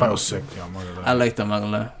That demonic. fight was sick. Yeah, I'm not gonna lie. I like that. I'm not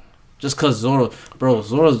gonna lie. Just cause Zoro's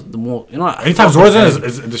the more, you know. Anytime Zoro's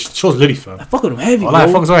in, the show's litty, fam. I fuck with him heavy, Well, bro.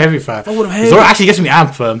 I fuck Zoro heavy, fam. I fuck with him heavy. Zoro actually gets me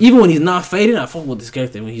amped, fam. Even when he's not fighting, I fuck with this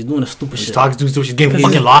character when he's doing the stupid He's shit. talking to she's getting When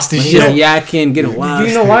fucking he's- lost and when he's shit. yakking, getting wild.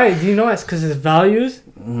 Do you know why? Do you know it's because his values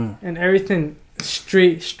Mm. and everything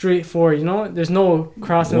straightforward. You know, there's no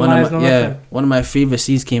crossing One lines, of no my, yeah, nothing. one of my favorite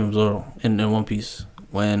scenes came from Zoro in One Piece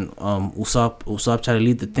when Usopp tried to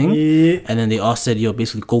lead the thing, Yeah. and then they all said, "Yo,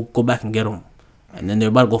 basically go back and get him." And then they're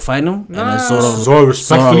about to go find him, and then Zoro Zoro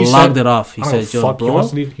respectfully logged said, it off. He I don't said, "Yo, fuck, he bro, wants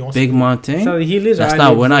to leave. He wants Big to Mom thing. So he lives. That's our not.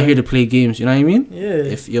 lives, We're not yeah. here to play games. You know what I mean? Yeah.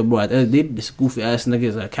 If yo, bro, at the end of the day, this goofy ass nigga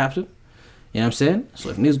is a captain. You know what I'm saying? So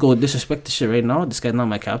if niggas go disrespect this shit right now, this guy's not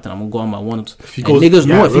my captain. I'm gonna go on my ones. If he And goes, niggas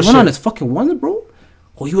yeah, know if he real went on shit. his fucking ones, bro,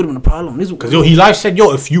 oh, he would have been a problem. Cause yo, he live said,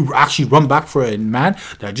 yo, if you actually run back for a man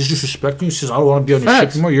that just disrespecting you, says I don't want to be on your ship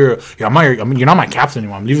Facts. anymore. You're not my captain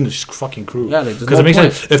anymore. I'm leaving this fucking crew. Yeah, like, there's because no it makes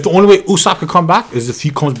point. sense. If the only way Usopp could come back is if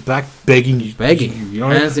he comes back begging you, you know,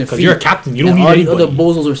 Hands and because feet. you're a captain. You don't And need all the anybody. other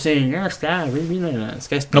bozos were saying, yeah, Sky, maybe not. This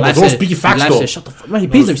guy's No, but Life Zoro's said- speaking facts, Life though. said, shut the fuck. Man, he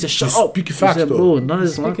pays him. He said, shut He's up. speaking He facts, said, though. bro, none of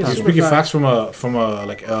this is my Speaking You're time. speaking facts from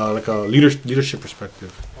a leadership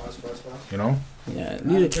perspective. You know, Yeah,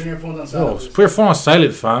 Turn your phones on yo, silent. put your phone on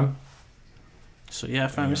silent, fam. So yeah,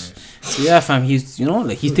 fam. He's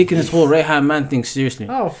he's taking his whole right hand man thing seriously.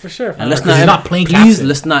 Oh, for sure. And let's Because he's not playing please, captain.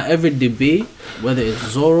 let's not ever debate whether it's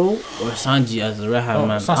Zoro or Sanji as the right hand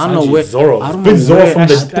man. it's not I don't know Sanji, where it's Zoro. I It's don't been know Zoro where, from I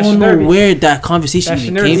the- just that don't should know never be- where that conversation that should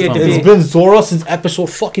even never came be a from. debate. It's been Zoro since episode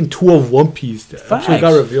fucking 2 of One Piece. The episode Facts. got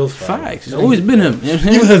revealed, fam. Facts. It's always been him. You know what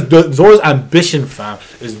I'm Even saying? Zoro's ambition, fam,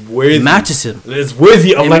 is worthy. It matches him. It's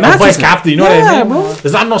worthy of It like a matches vice him. captain. You know what I Yeah, mean? bro.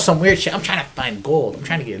 There's not no some weird shit. I'm trying to find gold. I'm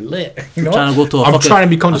trying to get lit. You know? Trying to go to a I'm fucking, trying to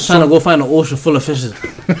become I'm the trying to go find an ocean full of fishes.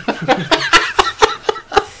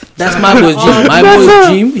 That's my boy's dream. My boy's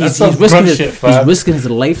dream. That's He's some risking grunt his shit, he's fam. risking his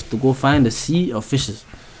life to go find a sea of fishes.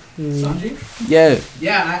 Sanji? Yeah,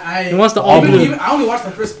 Yeah, He wants to I only watched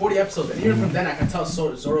the first 40 episodes, and even from then I can tell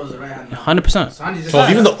Zoro's the right hand. 100%. Sanji just So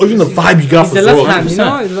even the vibe you got He's for the Zoro. left hand, you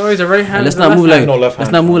know? He's always a right hand. And let's the not left move hand. like No left let's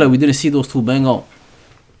hand. not move like we didn't see those two bang out.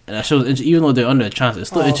 And that shows even though they're under a chance, it's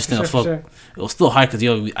still Oh, interesting for as sure, fuck. for sure. It was still hard because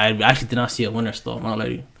I actually did not see a winner still. I'm not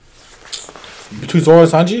letting you. Between Zoro and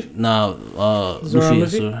Sanji? Nah, Zoro and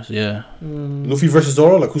Luffy. Luffy? So, yeah. Luffy versus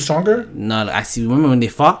Zoro? Like, who's stronger? Nah, like, I see. Remember when they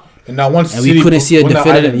fought And now one and city, we couldn't see a on that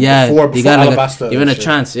definitive. island Yeah, before, they got like Alabasta they were in a and shit.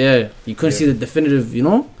 chance. Yeah, you couldn't see the definitive. You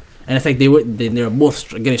know, and it's like they were both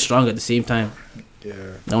getting stronger at the same time. Yeah. You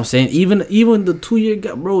know what I'm saying? Even the 2-year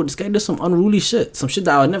guy, bro, this guy did some unruly shit. Some shit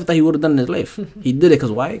that I never thought he would have done in his life. He did it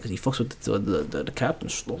because why? Because he fucks with the captain.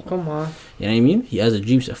 Come on. You know what I mean? He has a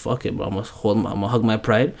dream. Said, fuck it, bro. I'm gonna hug my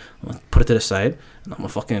pride. I'm gonna put it to the side. And I'm gonna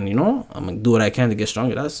fucking, I'm gonna do what I can to get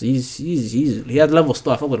stronger. He has level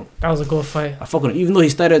stuff. I fuck with him. That was a good fight. I fuck with him. Even though he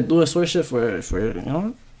started doing sword shit for it is what it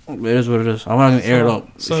is. I'm not gonna air it up.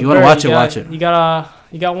 So if you wanna Barry, watch it, watch it. You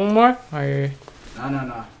got one more? Or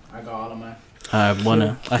No. I got all of mine. Alright,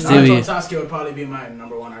 wanna. I say Naruto we. and Sasuke would probably be my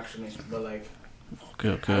number one actually, but like I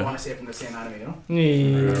Okay. want to say it from the same anime, you know?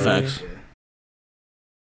 Yeah. Facts. Yeah.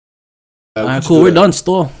 Alright, cool. We're done.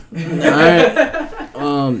 Still. Alright. You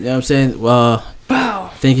know what I'm saying?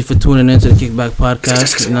 Thank you for tuning in to the Kickback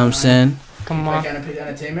Podcast. You know what I'm saying? Come on.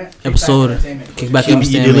 Entertainment. Episode. Kickback KBE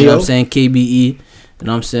Entertainment. You know what I'm saying? KBE. You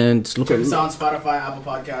know what I'm saying? Just look Check at. us out on Spotify, Apple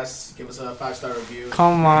Podcasts. Give us a 5-star review.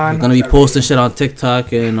 Come We're on. gonna be posting shit on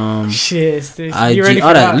TikTok and Shit, dude. You IG. ready for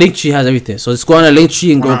All that that? Linktree has everything. So just go on the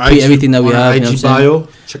Linktree and go On create IG everything that we on have. You know IG what I'm saying? bio.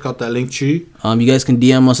 Check out that link tree. You guys can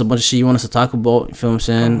DM us a bunch of shit you want us to talk about. You feel what I'm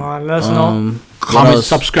saying? Come on, let us know. What Comment, else?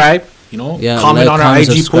 subscribe. You know, Yeah, comment like, on our comment,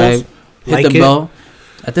 IG subscribe, post. hit Like the it. bell.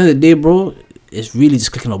 At the end of the day, bro, it's really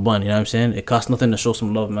just clicking a button. You know what I'm saying? It costs nothing to show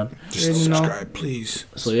some love, man. Just Really know. subscribe, please.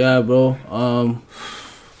 So yeah, bro.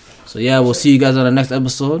 So yeah, we'll see you guys on the next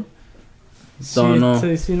episode. Don't know.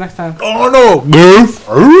 See you next time. Oh no.